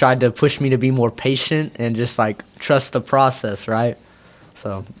 too, have tried to push me to be more patient and just, like, trust the process, right?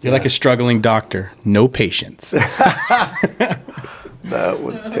 So You're like a struggling doctor. No patience. That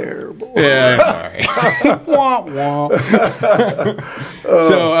was terrible. Yeah, sorry. Wah, wah.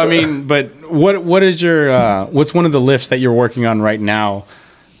 So, I mean, but what is your what's one of the lifts that you're working on right now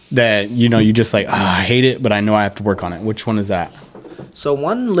that you just like, I hate it, but I know I have to work on it? Which one is that? So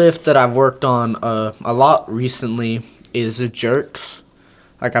one lift that I've worked on a lot recently is the jerks.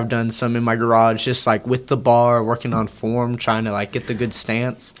 Like, I've done some in my garage, just like with the bar, working on form, trying to like get the good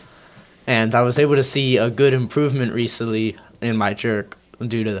stance. And I was able to see a good improvement recently in my jerk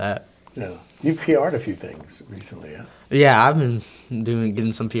due to that. Yeah. You've PR'd a few things recently, yeah? Yeah, I've been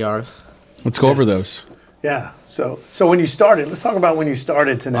getting some PRs. Let's go over those. Yeah. So when you started, let's talk about when you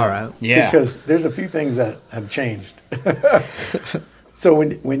started to now. All right. Yeah. Because there's a few things that have changed. So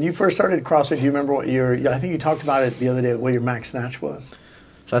when you first started CrossFit, do you remember what I think you talked about it the other day, what your max snatch was?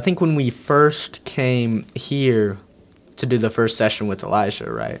 So I think when we first came here to do the first session with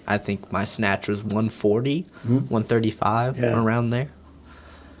Elijah, right, I think my snatch was 140, 135, around there.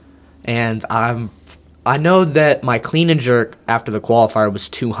 And I know that my clean and jerk after the qualifier was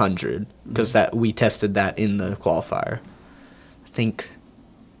 200 because we tested that in the qualifier. I'm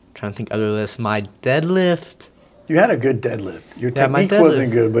trying to think other lists. My deadlift. You had a good deadlift. Your technique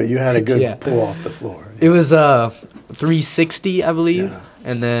wasn't good, but you had a good pull off the floor. It was 360, I believe. Yeah.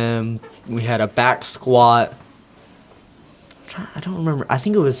 And then we had a back squat. I don't remember. I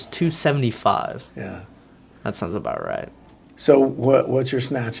think it was 275. Yeah. That sounds about right. So what's your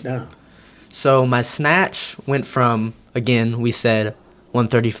snatch now? So my snatch went from, again, we said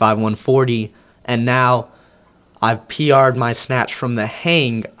 135, 140, and now I've PR'd my snatch from the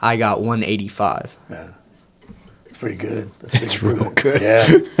hang. I got 185. Yeah. That's pretty good. That's real good.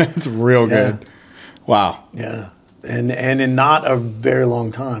 Yeah. That's real good. Wow. Yeah. And in not a very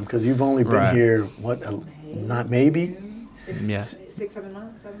long time, because you've only been here, not maybe? Yeah. 6, 7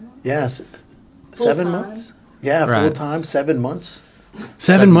 months? 7 months? Yes. 7 months? Yeah, full time, 7 months.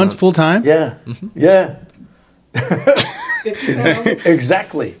 7 months full time? Yeah. Mm-hmm. Yeah.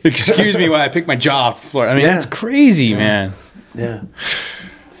 Exactly. Excuse me while I pick my jaw off the floor. I mean, that's crazy, man. Yeah.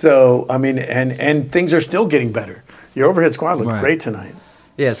 So, I mean, and things are still getting better. Your overhead squat looked great tonight.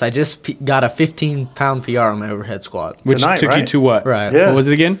 Yes, I just got a 15-pound PR on my overhead squat. Which tonight, took you to what? Right. Yeah. What was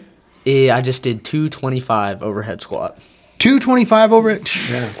it again? I just did 225 overhead squat. 225 over it?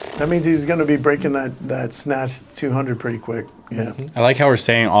 Yeah. That means he's going to be breaking that snatch 200 pretty quick. Yeah. I like how we're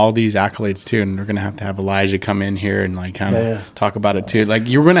saying all these accolades too, and we're going to have Elijah come in here and like kind of talk about it too. Like,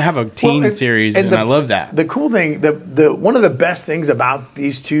 you're going to have a teen series, and I love that. The cool thing, the one of the best things about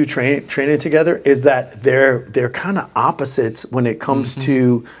these two training together is that they're kind of opposites when it comes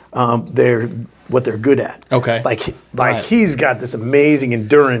to what they're good at. Okay. Like he's got this amazing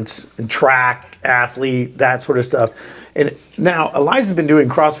endurance and track athlete, that sort of stuff. And now Elijah's been doing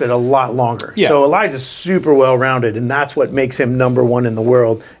CrossFit a lot longer. Yeah. So Elijah's super well-rounded, and that's what makes him number one in the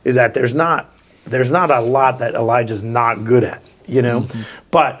world, is that there's not a lot that Elijah's not good at, you know? Mm-hmm.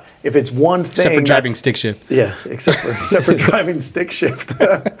 But if it's one thing... Except for driving stick shift. Yeah, except for driving stick shift.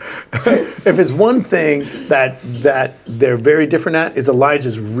 If it's one thing that they're very different at, is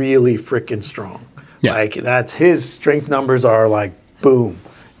Elijah's really freaking strong. Yeah. Like, that's his strength numbers are like, boom.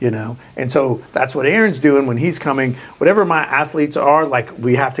 You know, and so that's what Aaron's doing when he's coming. Whatever my athletes are, like,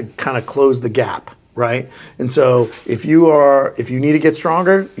 we have to kind of close the gap, right? And so if you need to get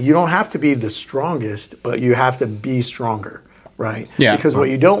stronger, you don't have to be the strongest, but you have to be stronger, right? Yeah. Because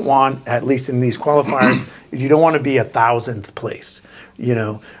what you don't want, at least in these qualifiers, is you don't want to be 1,000th place, you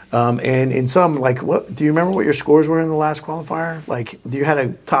know. And in some, like, what do you remember what your scores were in the last qualifier? Like, do you had a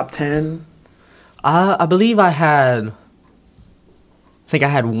top 10? I believe I had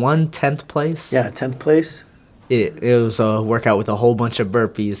 10th place. Yeah, 10th place. It was a workout with a whole bunch of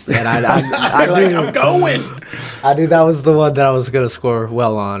burpees, and I Like, knew, I'm going. I knew that was the one that I was gonna score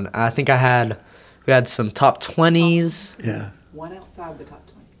well on. I think we had some top 20s. Yeah. One outside the top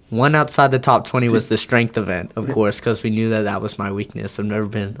 20. One outside the top 20 was the strength event, of course, because we knew that was my weakness. I've never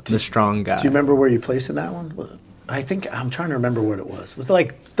been the strong guy. Do you remember where you placed in that one? I think I'm trying to remember what it was. Was it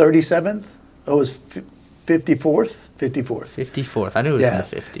like 37th? Oh, it was 54th? 54th. 54th. I knew it was in the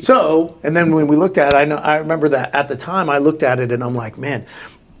 50s. So, and then when we looked at it, I remember that at the time I looked at it and I'm like, man,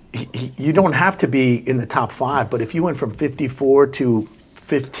 you don't have to be in the top 5, but if you went from 54 to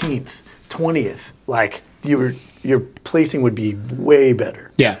 15th, 20th, like your placing would be way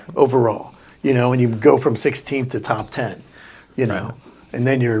better. Yeah. Overall, you know, and you go from 16th to top 10, you know. Right. And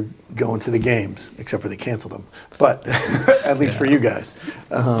then you're going to the games, except for they canceled them. But at least for you guys.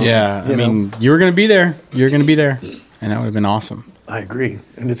 I mean, you were going to be there. You're going to be there. And that would have been awesome. I agree.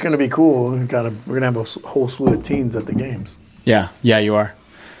 And it's going to be cool. We're going to have a whole slew of teens at the games. Yeah, you are.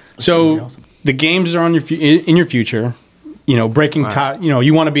 So awesome. The games are on in your future. You know, breaking top. You know,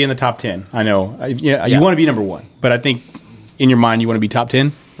 you want to be in the top 10. I know. You want to be number 1. But I think in your mind you want to be top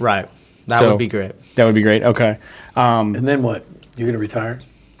 10. Right. That would be great. That would be great. Okay. And then what? You're going to retire?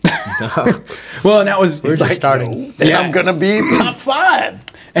 No. Well, and that was... We're just starting. No, I'm going to be top 5.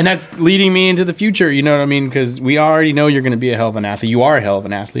 And that's leading me into the future, you know what I mean? Because we already know you're going to be a hell of an athlete. You are a hell of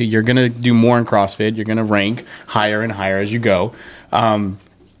an athlete. You're going to do more in CrossFit. You're going to rank higher and higher as you go.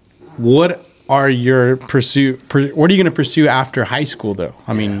 What are your what are you going to pursue after high school, though?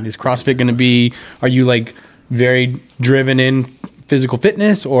 I mean, is CrossFit going to be... Are you, like, very driven in physical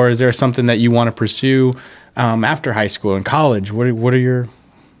fitness? Or is there something that you want to pursue after high school and college? What are your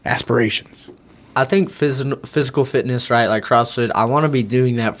aspirations? I think physical fitness, right, like CrossFit, I want to be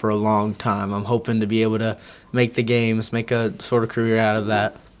doing that for a long time. I'm hoping to be able to make the games, make a sort of career out of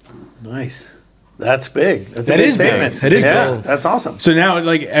that. Nice. That's big. That's a big big statement. That is big. That's awesome. So now,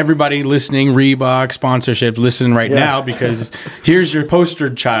 like, everybody listening, Reebok sponsorship, listen right now, because here's your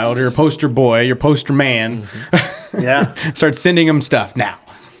poster child, your poster boy, your poster man. Mm-hmm. Yeah. Start sending them stuff now.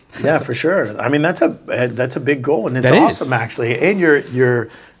 Yeah, for sure. I mean, that's a big goal, and it's awesome, actually. And you're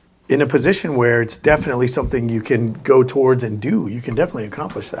in a position where it's definitely something you can go towards and do. You can definitely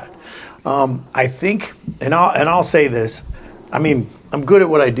accomplish that. I think, and I'll say this. I mean, I'm good at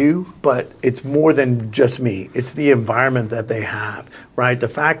what I do, but it's more than just me. It's the environment that they have, right? The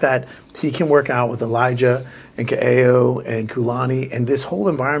fact that he can work out with Elijah and Kaeo and Kulani, and this whole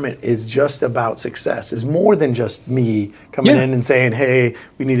environment is just about success. It's more than just me coming in and saying, hey,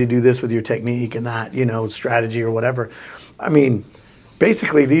 we need to do this with your technique and that, you know, strategy or whatever. I mean,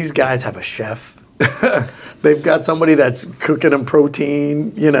 basically these guys have a chef. They've got somebody that's cooking them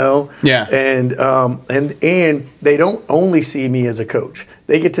protein, you know. Yeah. And they don't only see me as a coach.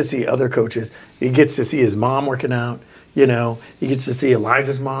 They get to see other coaches. He gets to see his mom working out. You know, he gets to see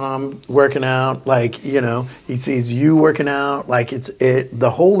Elijah's mom working out. Like, you know, he sees you working out. Like,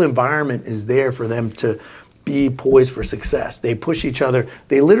 the whole environment is there for them to be poised for success. They push each other.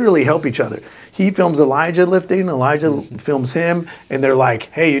 They literally help each other. He films Elijah lifting. Elijah films him, and they're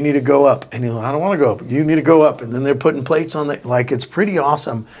like, "Hey, you need to go up." And he's like, "I don't want to go up. You need to go up." And then they're putting plates on the. Like, it's pretty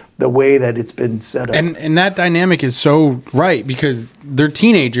awesome the way that it's been set up. And that dynamic is so right, because they're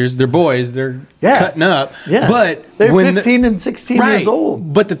teenagers, they're boys, they're cutting up. Yeah. But they're 15 and 16 years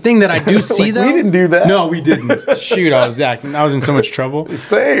old. But the thing that I do see, like, though, we didn't do that. No, we didn't. Shoot, I was in so much trouble.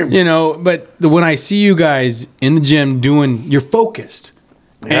 Same. You know, but when I see you guys in the gym you're focused.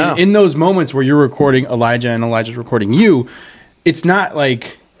 Yeah. And in those moments where you're recording Elijah and Elijah's recording you, it's not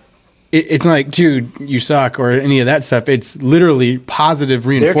like, dude, you suck or any of that stuff. It's literally positive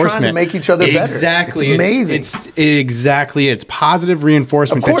reinforcement. They're trying to make each other better. Exactly. It's amazing. It's positive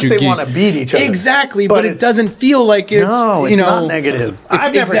reinforcement. Of course they want to beat each other. Exactly, but it doesn't feel like it's, not negative.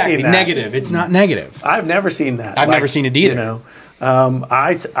 I've never seen that. Negative. It's not negative. I've never seen that. I've never seen it either. You know,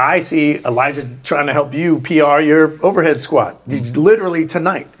 I see Elijah trying to help you PR your overhead squat literally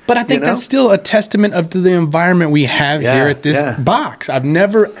tonight. But I think that's still a testament to the environment we have here at this box.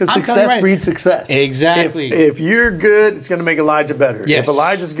 Because success breeds success. Exactly. If you're good, it's going to make Elijah better. Yes. If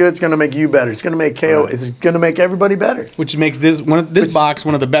Elijah's good, it's going to make you better. It's going to make KO. Right. It's going to make everybody better. Which makes this box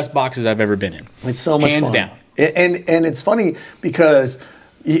one of the best boxes I've ever been in. It's so much hands fun. Down. And it's funny because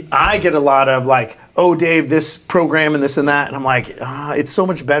I get a lot of like, oh, Dave, this program and this and that. And I'm like, it's so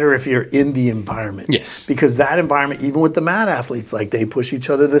much better if you're in the environment. Yes. Because that environment, even with the mad athletes, like they push each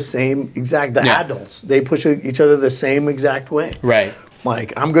other the same exact, adults, they push each other the same exact way. Right.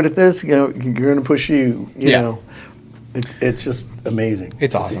 Like, I'm good at this, you're going to push you, you know. It's just amazing.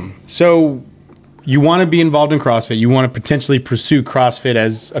 It's awesome. So you want to be involved in CrossFit. You want to potentially pursue CrossFit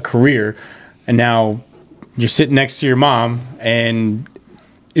as a career. And now you're sitting next to your mom, and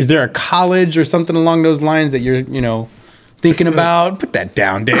is there a college or something along those lines that you're, thinking about? Put that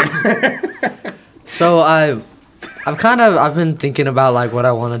down, Dave. So I've been thinking about like what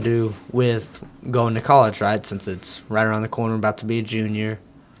I want to do with going to college, right? Since it's right around the corner, about to be a junior.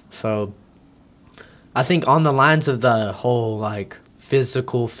 So I think on the lines of the whole like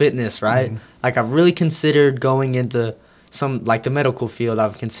physical fitness, right? Like I've really considered going into some like the medical field.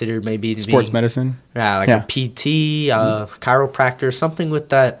 I've considered maybe sports medicine. Yeah, like a PT, chiropractor, something with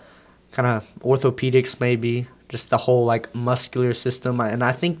that kind of orthopedics, maybe just the whole like muscular system. And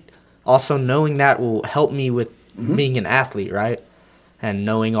I think also knowing that will help me with being an athlete, right? And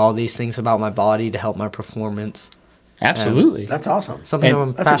knowing all these things about my body to help my performance. Absolutely. That's awesome. Something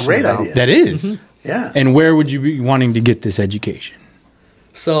I'm That's a passionate great about. idea. That is. Yeah. And where would you be wanting to get this education?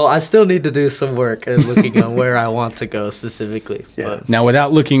 So I still need to do some work and looking on where I want to go specifically. Yeah. But Now,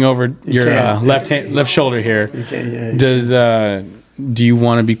 without looking over your can't. left shoulder here, can't, do you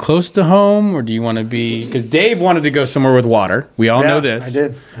want to be close to home, or do you want to be? Because Dave wanted to go somewhere with water. We all know this. I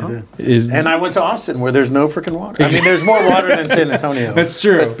did. And I went to Austin where there's no freaking water. I mean, there's more water than San Antonio. That's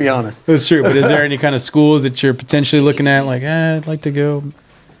true. Let's be honest. That's true. But is there any kind of schools that you're potentially looking at, like, I'd like to go,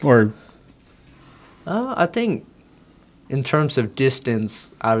 or? I think in terms of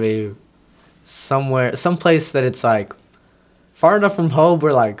distance, I mean, someplace that it's like far enough from home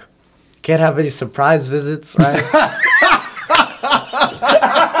where like can't have any surprise visits, right?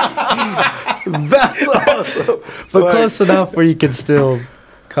 That's awesome. But close enough where you can still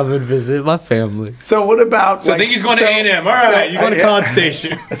come and visit my family. So what about? So I think he's going to A&M. All right, you're going to College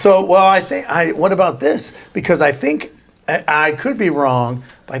Station. So I think what about this? Because I think I could be wrong,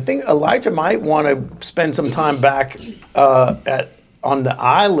 but I think Elijah might want to spend some time back on the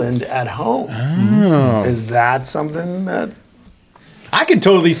island at home. Oh. Is that something that? I can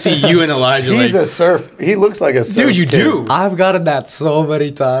totally see you and Elijah. He's a surf. He looks like a surf. Dude, you kid. do. I've gotten that so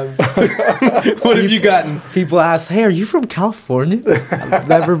many times. What have you gotten? People ask, "Hey, are you from California?" I've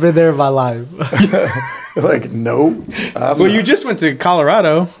never been there in my life. Like, no. Well, you just went to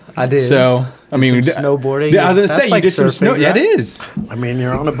Colorado. I did. So, I mean, some snowboarding. Yeah, I was going to That's say, like you did some surfing, snow. Yeah, right? it is. I mean,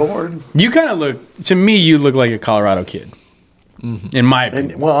 you're on a board. You kind of look, to me, you look like a Colorado kid. In my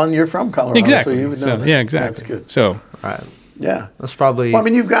opinion. And you're from Colorado, Exactly. so you would know that. Yeah, exactly. That's good. So, Right. Yeah. That's probably. Well, I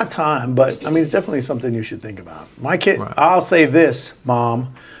mean, you've got time, but I mean, it's definitely something you should think about. My kid, Right. I'll say this,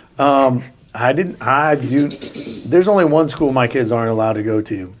 Mom. There's only one school my kids aren't allowed to go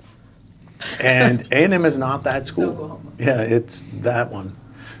to. And A&M is not that school. Oklahoma. Yeah, it's that one.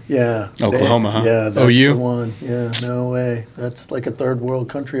 Yeah. Oklahoma, huh? Yeah, that's OU? the one. Yeah, no way. That's like a third world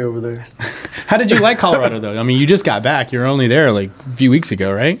country over there. how did you like Colorado, though? I mean, you just got back. You were only there like a few weeks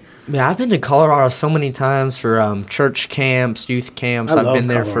ago, right? Yeah, I've been to Colorado so many times for church camps, youth camps. I I've love been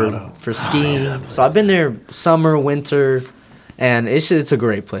there Colorado. for skiing. So I've been there summer, winter, and it's a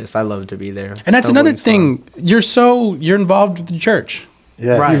great place. I love to be there. And that's another Snowboarding's fun. thing. You're involved with the church.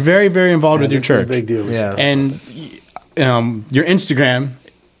 Yeah. Right. You're very, very involved with your This is a church. big deal. Yeah. And your Instagram,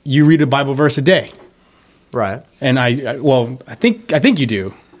 you read a Bible verse a day. Right. And I think you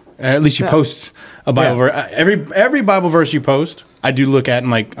do. At least you post a Bible verse. Every Bible verse you post, I do look at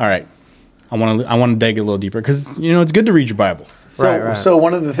and like, all right, I want to dig a little deeper because it's good to read your Bible. So, Right. so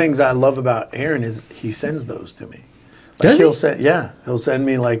one of the things I love about Aaron is he sends those to me. Does he? He'll send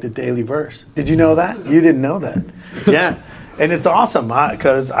me like the daily verse. Did you know that? You didn't know that. Yeah. And it's awesome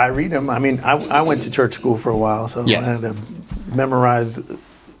because I read them. I mean, I went to church school for a while, so I had to memorize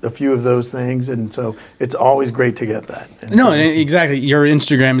a few of those things. And so it's always great to get that. And No, so, exactly. Your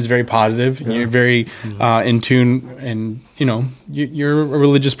Instagram is very positive. You're very in tune, and you're a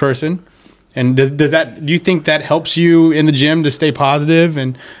religious person. And does that? Do you think that helps you in the gym to stay positive?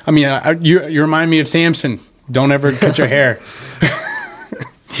 And I mean, you remind me of Samson. Don't ever cut your hair.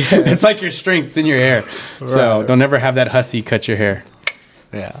 It's like your strength's in your hair. So don't ever have that hussy cut your hair.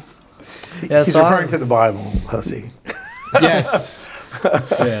 Yeah. he's referring to the Bible, hussy. Yes.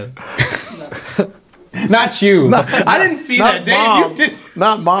 Yeah. Not you. I didn't see that, Dave. Mom. You did.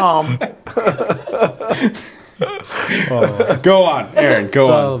 Not Mom. Go on, Aaron. Go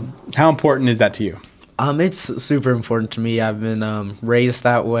So- on. How important is that to you? It's super important to me. I've been raised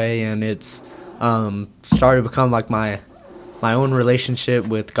that way, and it's started to become like my my own relationship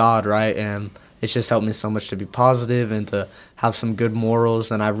with God, right? And it's just helped me so much to be positive and to have some good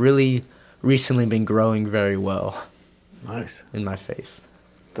morals. And I've really recently been growing very well. Nice. In my faith.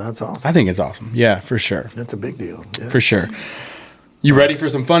 That's awesome. I think it's awesome. Yeah, for sure. That's a big deal. Yeah. For sure. You ready for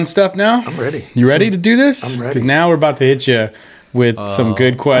some fun stuff now? I'm ready. You ready to do this? I'm ready. Because now we're about to hit you with some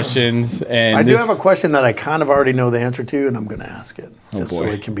good questions. And I do have a question that I kind of already know the answer to, and I'm going to ask it. Just so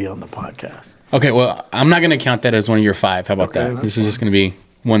it can be on the podcast. Okay, well, I'm not going to count that as one of your 5. How about that? This is just going to be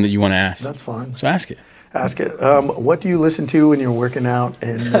one that you want to ask. That's fine. So ask it. Ask it. What do you listen to when you're working out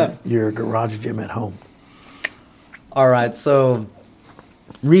in your garage gym at home? All right, so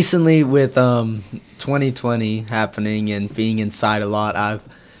recently with 2020 happening and being inside a lot, I've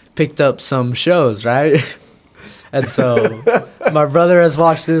picked up some shows, right? And so my brother has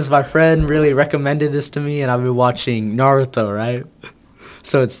watched this. My friend really recommended this to me, and I've been watching Naruto, right?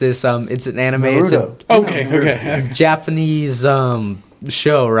 So it's this, it's an anime. Naruto. It's a Japanese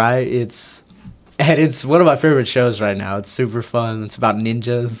show, right? It's one of my favorite shows right now. It's super fun. It's about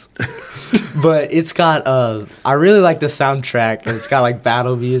ninjas. But it's got, I really like the soundtrack. And it's got like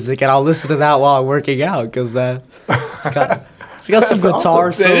battle music. And I'll listen to that while I'm working out because it's got some guitar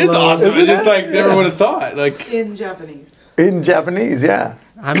awesome. solos. That is awesome. I just never would have thought. In Japanese. In Japanese, yeah.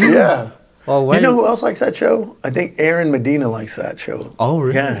 I mean, yeah. Well, you know who else likes that show? I think Aaron Medina likes that show. Oh,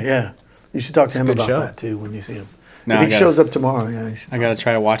 really? Yeah. You should talk to him about show. that too when you see him. No, I think he shows up tomorrow. Yeah, I got to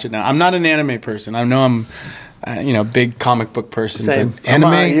try to watch it now. I'm not an anime person. I know I'm, a big comic book person. Same. But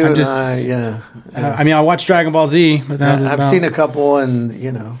anime, I'm just. Yeah. I mean, I watched Dragon Ball Z, but I've seen a couple, and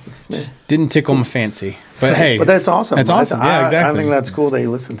just didn't tickle my fancy. But hey, but that's awesome. That's awesome. Yeah, exactly. I think that's cool that you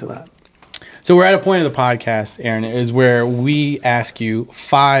listen to that. So we're at a point of the podcast, Aaron, is where we ask you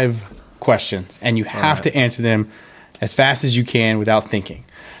 5 questions, and you have to answer them as fast as you can without thinking.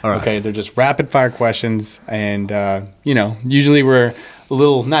 All right. Okay, they're just rapid fire questions, and usually we're a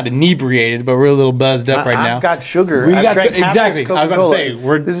little not inebriated, but we're a little buzzed up now. I've got sugar. Exactly. I was about to say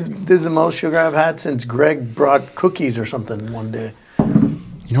this is the most sugar I've had since Greg brought cookies or something one day.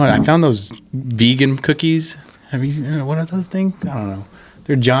 You know what? I found those vegan cookies. Have you? What are those things? I don't know.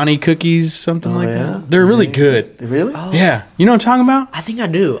 They're Johnny cookies, something like that. They're really good. Really? Oh. Yeah. You know what I'm talking about? I think I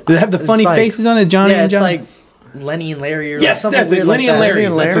do. Do they have the funny faces on it, Johnny and Johnny? It's like Lenny and Larry or yes, something that's weird it. Lenny like and that. Larry.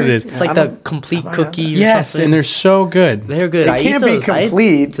 That's what it is. It's like the complete cookie or yes, something. and they're so good. They're good. It can't be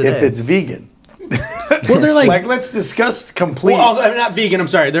complete if it's vegan. Well, they're like let's discuss complete. Well, I'm not vegan. I'm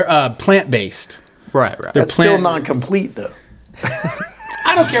sorry. They're plant-based. Right. That's still not complete, though.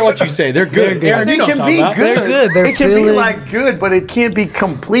 I don't care what you say. They're good. Aaron, they can be good. They're good. It can be like good, but it can't be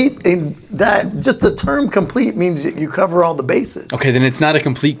complete. In that, just the term "complete" means that you cover all the bases. Okay, then it's not a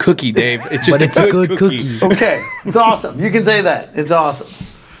complete cookie, Dave. It's just a good cookie. Okay, it's awesome. You can say that. It's awesome.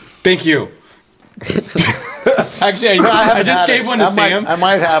 Thank you. Actually, I just gave one to Sam. I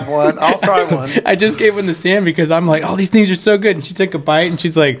might have one. I'll try one. I just gave one to Sam because I'm like, oh, these things are so good. And she took a bite and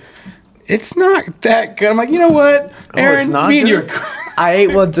she's like, it's not that good. I'm like, you know what, Aaron, it's not me and good? your... I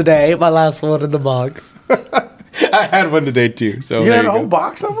ate one today. I ate my last one in the box. I had one today too. So you had a whole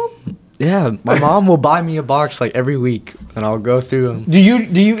box of them? Yeah, my mom will buy me a box like every week, and I'll go through them. Do you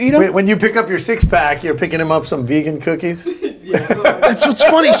eat them? Wait, when you pick up your 6-pack, you're picking him up some vegan cookies? That's what's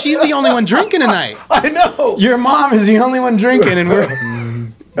funny. She's the only one drinking tonight. I know. Your mom is the only one drinking, and we're...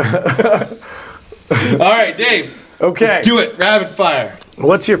 All right, Dave. Okay. Let's do it. Rapid fire.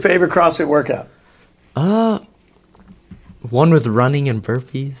 What's your favorite CrossFit workout? One with running and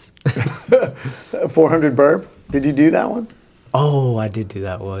burpees. 400 burp. Did you do that one? Oh, I did do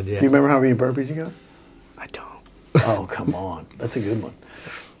that one, yeah. Do you remember how many burpees you got? I don't. Oh, come on. That's a good one.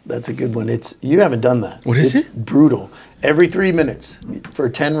 That's a good one. You haven't done that. What is it? Brutal. Every 3 minutes for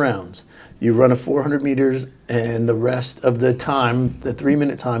 10 rounds, you run a 400 meters, and the rest of the time, the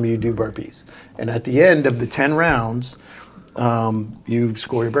 3-minute time, you do burpees. And at the end of the 10 rounds, you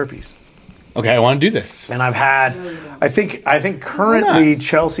score your burpees. Okay, I want to do this. And I've had, I think currently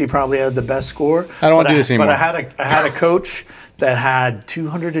Chelsea probably has the best score. I don't want to do this anymore. But I had a coach that had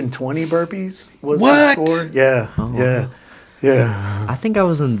 220 burpees was what? the score. Yeah, yeah. I think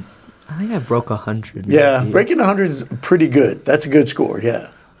I broke 100. Yeah, maybe. breaking 100 is pretty good. That's a good score, yeah.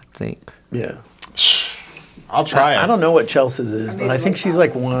 I think. Yeah. I'll try it. I don't know what Chelsea's is, but I think she's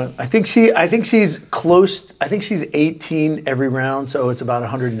like one. I think she's close. I think she's 18 every round, so it's about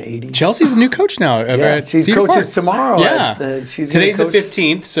 180. Chelsea's the new coach now. Yeah, she coaches tomorrow. Yeah. Today's the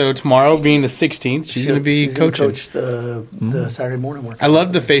 15th, so tomorrow being the 16th, she's going to be coaching. Coach the Saturday morning workout. I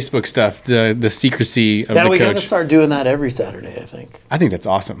love the Facebook stuff, the secrecy of the coach. We got to start doing that every Saturday, I think. I think that's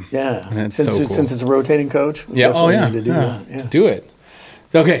awesome. Yeah. That's since so cool. Since it's a rotating coach. Yeah. Oh, yeah. Need to do that. Yeah. Do it.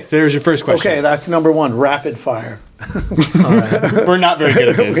 Okay, so there's your first question. Okay, that's number one. Rapid fire. All right. We're not very good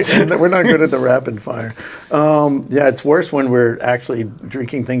at this. We're not good at the rapid fire. Yeah, it's worse when we're actually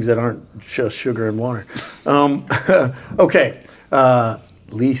drinking things that aren't just sugar and water. Okay,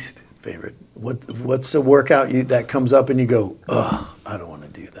 least favorite. What's the workout that comes up and you go, ugh, I don't want to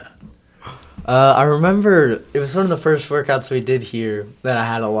do that. I remember it was one of the first workouts we did here that I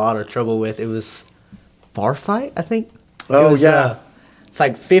had a lot of trouble with. It was bar fight, I think. Oh, it was, yeah. It's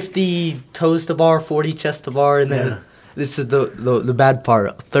like 50 toes to bar, 40 chest to bar, and then this is the bad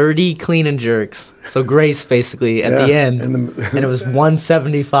part: 30 clean and jerks. So grace basically at the end, and it was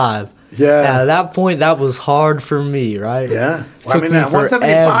 175. Yeah. And at that point, that was hard for me, right? Yeah. Well, Took me that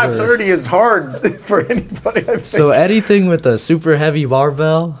 175, forever. 30 is hard for anybody, I think. So anything with a super heavy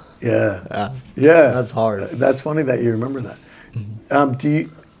barbell, Yeah. that's hard. That's funny that you remember that. Do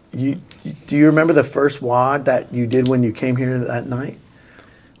you remember the first WOD that you did when you came here that night?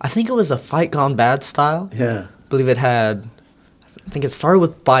 I think it was a Fight Gone Bad style. Yeah. I believe it had, I think it started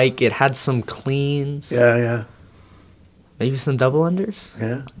with bike. It had some cleans. Yeah. Maybe some double unders.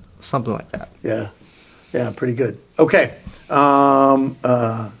 Yeah. Something like that. Yeah, pretty good. Okay.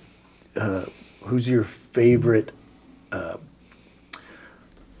 Who's your favorite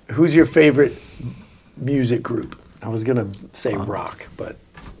music group? I was going to say rock, but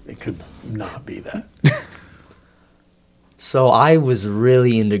it could not be that. So I was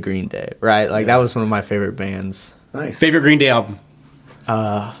really into Green Day, right? Like that was one of my favorite bands. Nice. Favorite Green Day album?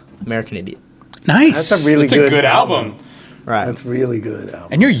 American Idiot. Nice. That's a good album. Right. That's really good album.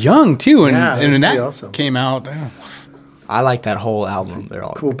 And you're young too, and Yeah, when that's that pretty awesome. came out, I like that whole album. They're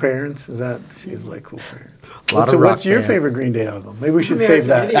all Cool Parents? Is that she was like Cool Parents? A lot of rock What's your band. favorite Green Day album? Maybe we should save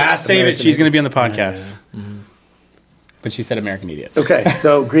that. save it. She's going to be on the podcast. Yeah. But she said American Idiot. Okay,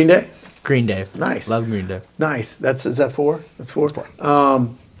 so Green Day. Green Day. Nice. Love Green Day. Nice. Is that 4? That's 4.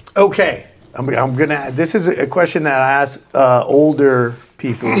 Okay. I'm gonna. This is a question that I ask older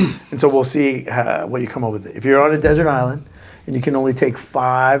people, and so we'll see what you come up with. If you're on a desert island and you can only take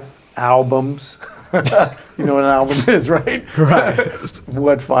 5 albums, you know what an album is, right? Right.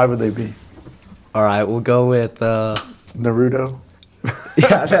 What 5 would they be? All right, we'll go with Naruto.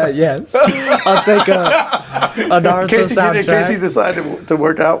 yes. I'll take a Naruto In case you soundtrack. decided to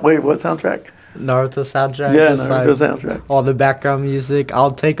work out. Wait, what soundtrack? Naruto soundtrack. Yeah, just Naruto soundtrack. All the background music.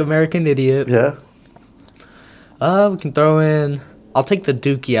 I'll take American Idiot. Yeah. We can throw in. I'll take the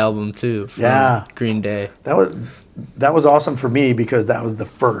Dookie album too. From Green Day. That was awesome for me because that was the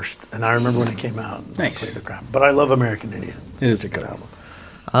first, and I remember when it came out. Nice. I played the crap. But I love American Idiot. It is a good album.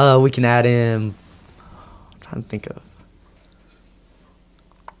 We can add in. I'm trying to think of.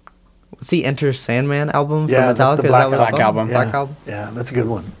 What's the Enter Sandman album from Yeah, that's Metallica? the Is that what it's Black called? Album. Black Album. Yeah, that's a good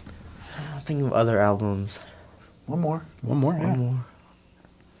one. I'm thinking of other albums. One more. One more.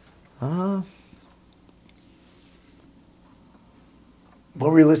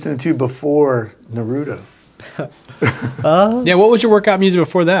 What were you listening to before Naruto? Yeah, what was your workout music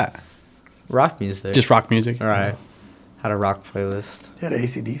before that? Rock music. Just rock music? All right. Had a rock playlist. You had an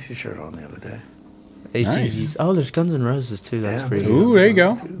AC/DC shirt on the other day. ACDs. Oh, there's Guns N' Roses too. That's Yeah, pretty there's good. Ooh, there you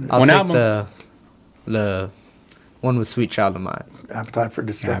go. I'll One take album. the one with Sweet Child of Mine. Appetite for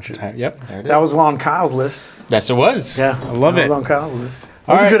Destruction. Yep, there it is. That was on Kyle's list. Yes, it was. Yeah, I love that it. was on Kyle's list.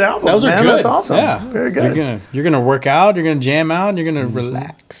 All Those right. are good albums, Those are man. good. That's awesome. Yeah. Very good. You're gonna work out. You're gonna jam out. And you're gonna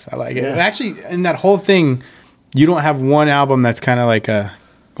relax. I like it. Yeah. Actually, in that whole thing, you don't have one album that's kind of like a.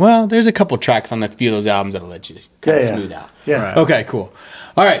 Well, there's a couple tracks on a few of those albums that'll let you kind of smooth out. Yeah. Right. Okay, cool.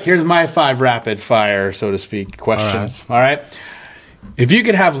 All right, here's my 5 rapid fire, so to speak, questions. All right. If you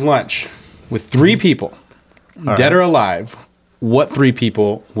could have lunch with 3 people, dead or alive, what 3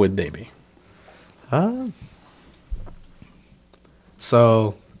 people would they be?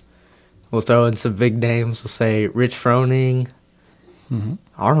 So we'll throw in some big names. We'll say Rich Froning,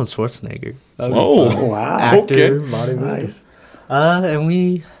 Arnold Schwarzenegger. That'd be Whoa. fun. Oh, wow. Actor, Okay. bodybuilder. Nice.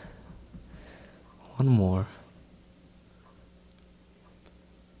 And one more.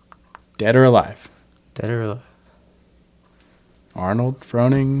 Dead or alive? Dead or alive. Arnold,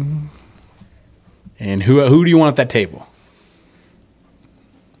 Froning, and who do you want at that table?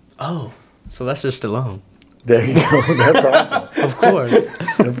 Oh, Sylvester Stallone. There you go. That's awesome. Of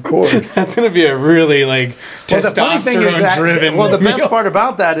course. Of course. That's gonna be a really Well, the funny thing is that, testosterone-driven. well, the best part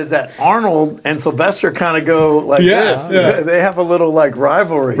about that is that Arnold and Sylvester kind of go like Yes, this. yeah. They have a little like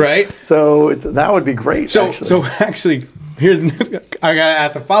rivalry, Right. So that would be great. So actually. here's I gotta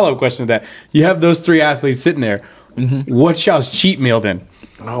ask a follow up question to that. You have those 3 athletes sitting there. What's y'all's cheat meal then?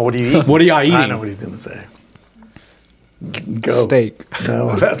 Oh, what do you eat? What are y'all eating? I know what he's gonna say. Go. Steak.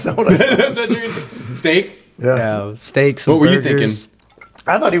 No, that's not what I That's what you're eating. Steak. Yeah. Yeah, steaks. Some What were you burgers. thinking?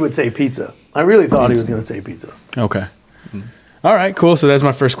 I thought he would say pizza. I really thought he was going to say pizza. Okay. All right, cool. So that's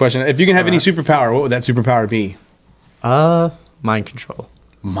my first question. If you can have any superpower, what would that superpower be? Mind control.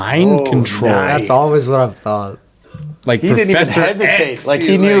 Mind control. nice. That's always what I've thought. Like He didn't even Professor hesitate. X, Like,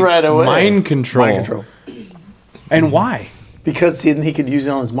 he knew right away. Mind control. Mind control. And why? Because he could use it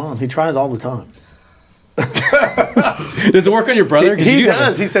on his mom. He tries all the time. Does it work on your brother? 'Cause He you have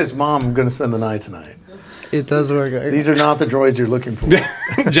does. He says, Mom, I'm going to spend the night tonight. It does work. These are not the droids you're looking for.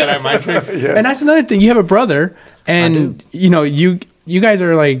 Jedi mind trick. Yeah. And that's another thing. You have a brother, and you guys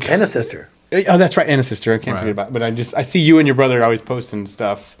are like. And a sister. Oh, that's right, and a sister. I can't forget about it. But I see you and your brother always posting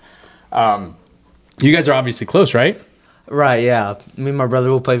stuff. You guys are obviously close, right? Right, yeah. Me and my brother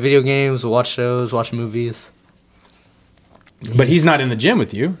will play video games, we'll watch shows, watch movies. But he's not in the gym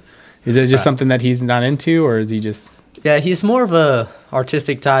with you. Is it just something that he's not into, or is he just? Yeah, he's more of a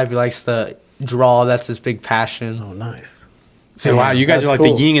artistic type. He likes to draw. That's his big passion. Oh, nice. So wow, you guys that's are like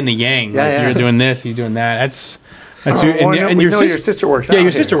cool. the yin and the yang. Yeah, like yeah. You're doing this, he's doing that. That's we know your sister works out Yeah,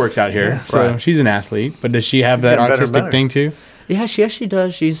 your here. sister works out here. Yeah, So right. she's an athlete, but does she have She's that getting better and artistic better. thing too? Yeah, she actually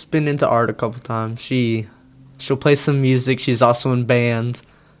does. She's been into art a couple times. She'll play some music. She's also in band.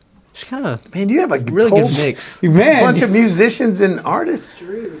 She's kind of Man, you have a really whole good mix. Man, bunch of musicians and artists.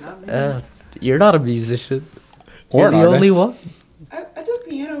 Drew, not me. You're not a musician. or You're an the only artist. one. I took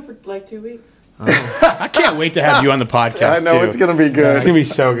piano for like 2 weeks. I can't wait to have you on the podcast. I know too. it's going to be good. It's gonna be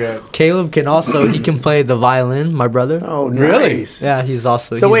so good. Caleb he can play the vion, my brother. Oh, Really? nice. Yeah, he's So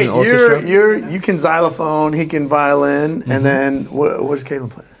in wait, the orchestra. you can xylophone, he can violin, and then what does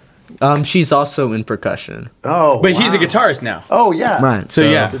Caleb play? She's also in percussion. Oh, But he's a wow. guitarist now. Oh yeah, Right. So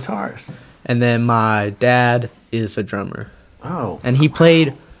yeah. guitarist. And then my dad is a drummer. Oh, And he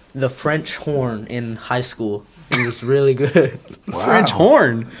played the French horn in high school. He was really good. wow. French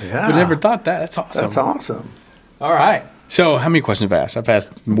horn. Yeah. Would never thought that. That's awesome. That's awesome. All right. So how many questions have I asked? I've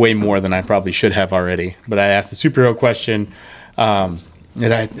asked way more than I probably should have already. But I asked the superhero question. And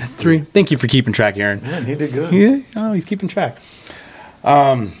I 3. Thank you for keeping track, Aaron. Man, he did good. Yeah. Oh, he's keeping track.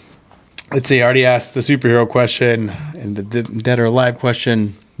 Let's see. I already asked the superhero question and the dead or alive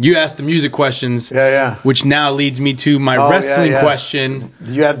question. You asked the music questions. Yeah. Which now leads me to my wrestling yeah. question.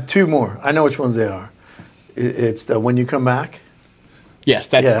 You have 2 more. I know which ones they are. It's the When You Come Back. Yes,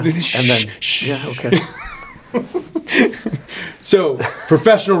 that's Yeah, and and then okay. So,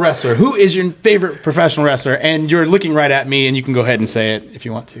 professional wrestler. Who is your favorite professional wrestler? And you're looking right at me, and you can go ahead and say it if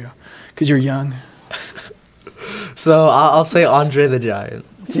you want to, because you're young. So I'll say Andre the Giant.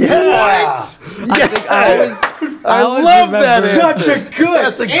 Yeah. I always love remember- that. Such a good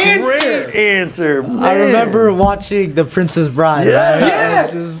That's a great answer. I man. remember watching The Princess Bride. Yeah. Right?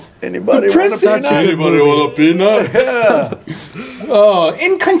 Yes. Anybody want Princess- a peanut? Anybody want a peanut? Oh,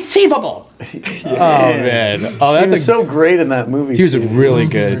 inconceivable. Oh man. Oh, He that's was so great in that movie. He was too. really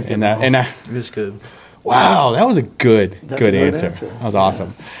good in that. And It was good. wow, that was a good That's a great answer. answer. That was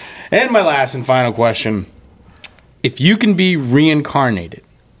awesome. And my last and final question: if you can be reincarnated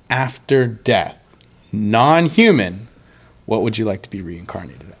after death, non-human, what would you like to be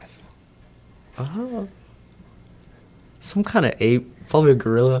reincarnated as? Some kind of ape. Probably a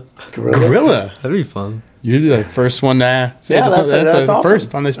gorilla. Gorilla. That'd be fun. You're the first one to say Yeah, that's that's a awesome.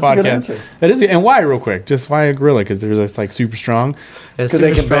 first on this That's a good podcast. answer. That is, and why, real quick? Just why a gorilla? Because they're just like super strong. Because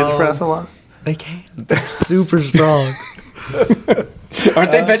they can bench press a lot. They can. They're super strong.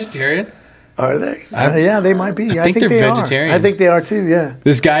 Aren't they vegetarian? Are they? Yeah, they might be. I think they're they vegetarian. Are. I think they are too. Yeah.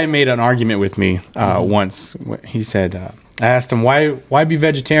 This guy made an argument with me once. He said, I asked him, why be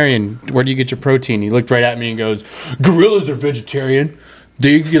vegetarian? Where do you get your protein? He looked right at me and goes, gorillas are vegetarian.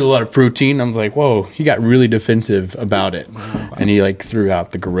 They get a lot of protein. I was like, whoa, he got really defensive about it. Wow. And he like threw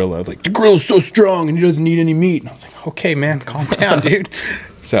out the gorilla. Like, the gorilla's so strong and he doesn't need any meat. And I was like, okay, man, calm down, dude.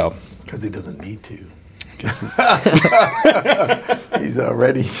 So. Because he doesn't need to. He's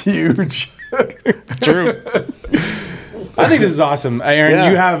already huge. True. I think this is awesome. Aaron, Yeah.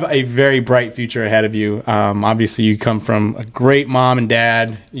 you have a very bright future ahead of you. Obviously, you come from a great mom and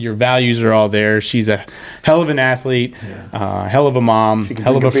dad. Your values are all there. She's a hell of an athlete, hell of a mom, She can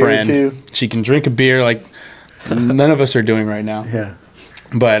hell of drink a a beer, friend. too. She can drink a beer like none of us are doing right now. Yeah.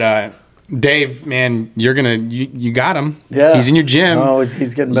 But Dave, man, you got him. Yeah. He's in your gym. Oh,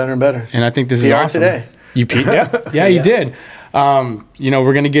 he's getting better and better. And I think this is PR awesome. today. You yeah, you did.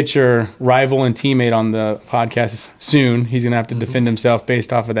 We're going to get your rival and teammate on the podcast soon. He's going to have to defend himself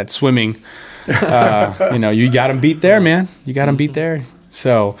based off of that swimming. You got him beat there, man. You got him beat there.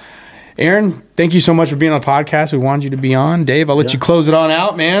 So, Aaron, thank you so much for being on the podcast. We wanted you to be on. Dave, I'll let you close it on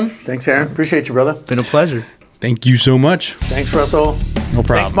out, man. Thanks, Aaron. Appreciate you, brother. Been a pleasure. Thank you so much. Thanks, Russell. No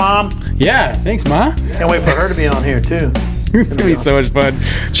problem. Thanks, Mom. Yeah, thanks, Ma. Can't wait for her to be on here, too. It's gonna be so much fun.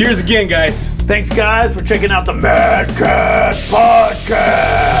 Cheers again, guys. Thanks, guys, for checking out the Madcast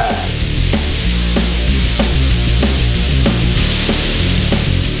Podcast.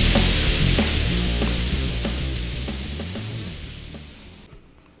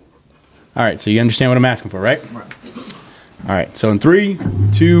 All right, so you understand what I'm asking for, right? Right. All right, so in 3,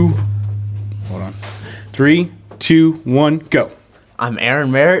 2, hold on. 3, 2, 1, go. I'm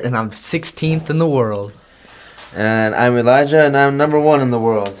Aaron Merritt, and I'm 16th in the world. And I'm Elijah, and I'm number 1 in the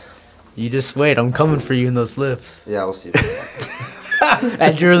world. You just wait. I'm coming for you in those lifts. Yeah, we'll see.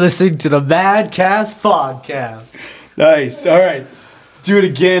 And you're listening to the Madcast Podcast. Nice. All right, let's do it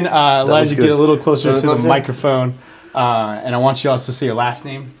again. Elijah, get a little closer to the microphone, and I want you also to say your last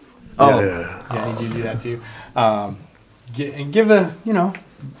name. Yeah. I need you to do that too. Give a,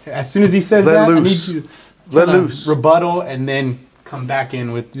 as soon as he says Let that, loose. I need you to Let loose. rebuttal, and then come back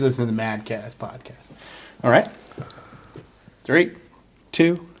in with you listen to the Madcast Podcast. All right? 3,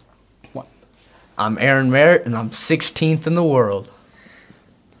 2, 1. I'm Aaron Merritt, and I'm 16th in the world.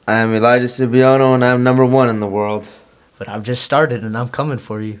 I'm Elijah Cibiano, and I'm number 1 in the world. But I've just started, and I'm coming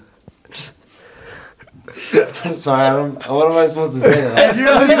for you. Sorry, what am I supposed to say? What do you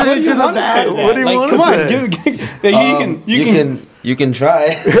want to say? What do you want to say? You can try.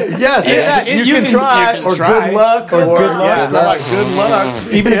 Yes, you can try, or good luck, or good luck. Good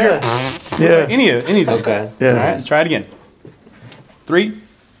luck. Even if you're anything. Okay. Yeah. All right, let's try it again. 3,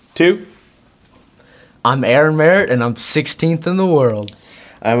 2. I'm Aaron Merritt, and I'm 16th in the world.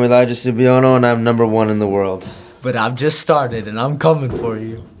 I'm Elijah Cibiano, and I'm number 1 in the world. But I've just started, and I'm coming for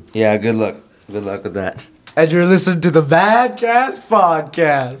you. Yeah, good luck. Good luck with that. And you're listening to the Madcast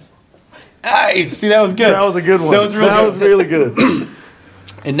Podcast. Nice. See, that was good. That was a good one. That was really good.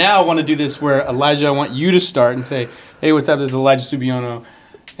 And now I want to do this where, Elijah, I want you to start and say, hey, what's up? This is Elijah Cibiano.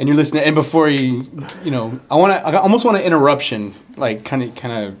 And you're listening. And before I almost want an interruption, like kind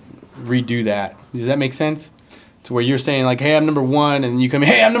of redo that. Does that make sense? To where you're saying, like, hey, I'm number 1. And you come in,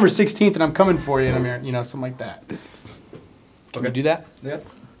 hey, I'm number 16th and I'm coming for you. And I'm here, something like that. Can we do that? Yeah.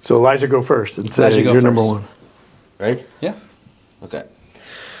 So Elijah, go first and say Elijah, go you're first. number 1. Right? Yeah. Okay.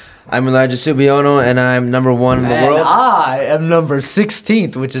 I'm Elijah Cibiano, and I'm number 1 in the And world. I am number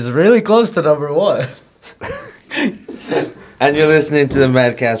 16th, which is really close to number 1. And you're listening to the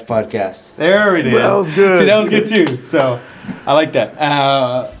Madcast Podcast. There it is. That was good. See, that was good too. So I like that.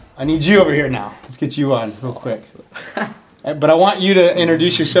 I need you over here now. Let's get you on real quick. But I want you to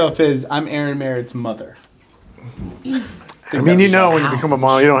introduce yourself as I'm Aaron Merritt's mother. I mean, when you become a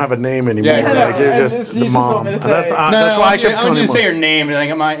mom, you don't have a name anymore. Yeah, exactly. Like, you're just the mom. And that's why I kept I want you to say calling your name. Like,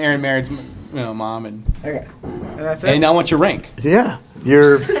 I'm Aaron Merritt's mom. Okay. And that's it? And I want your rank. Yeah.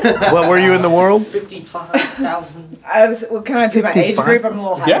 You're, what were you in the world? 55,000. Can I do my age group? I'm a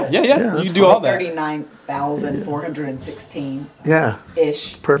little higher. Yeah. You can do all that. 39,416. Yeah.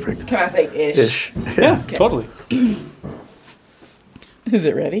 Ish. Perfect. Can I say ish? Ish. Yeah, totally. Is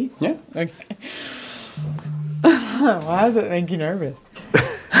it ready? Yeah. Okay. Why does it make you nervous?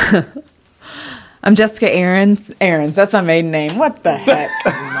 I'm Jessica Aarons. That's my maiden name. What the heck?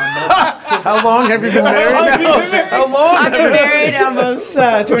 How long have you been married now? How long? I've been married almost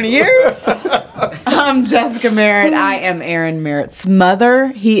 20 years. I'm Jessica Merritt. I am Aaron Merritt's mother.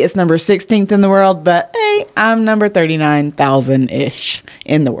 He is number 16th in the world, but hey, I'm number 39,000-ish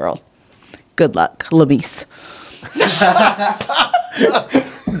in the world. Good luck, Lamise.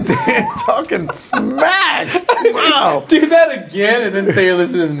 Talking smack. Wow. Do that again and then say you're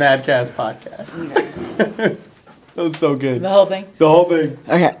listening to the Madcast Podcast. That was so good. The whole thing? The whole thing.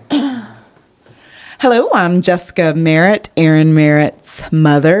 Okay. Hello, I'm Jessica Merritt, Aaron Merritt's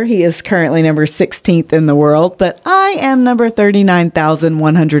mother. He is currently number 16th in the world, but I am number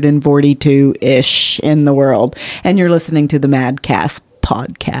 39,142-ish in the world. And you're listening to the Madcast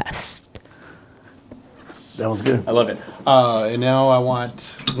Podcast. That was good. I love it. And now I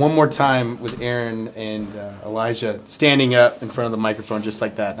want one more time with Aaron and Elijah standing up in front of the microphone just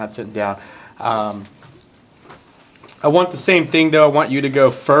like that, not sitting down. I want the same thing, though. I want you to go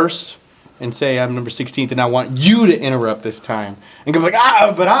first and say I'm number 16th, and I want you to interrupt this time and go like,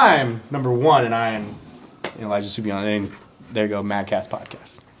 but I'm number 1, and I am Elijah Cibiano. And there you go, Madcast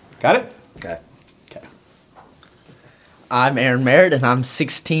Podcast. Got it? Okay. I'm Aaron Merritt, and I'm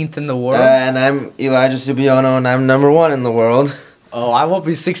 16th in the world. And I'm Elijah Cibiano, and I'm number 1 in the world. Oh, I won't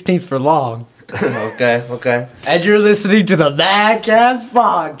be 16th for long. Okay. And you're listening to the Madcast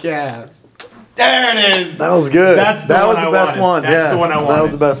Podcast. There it is. That was good. That was the best one. That's the one I wanted. That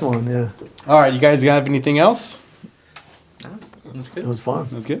was the best one. Yeah. All right, you guys have anything else? That's good. It was fun.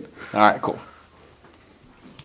 That's good. All right, cool.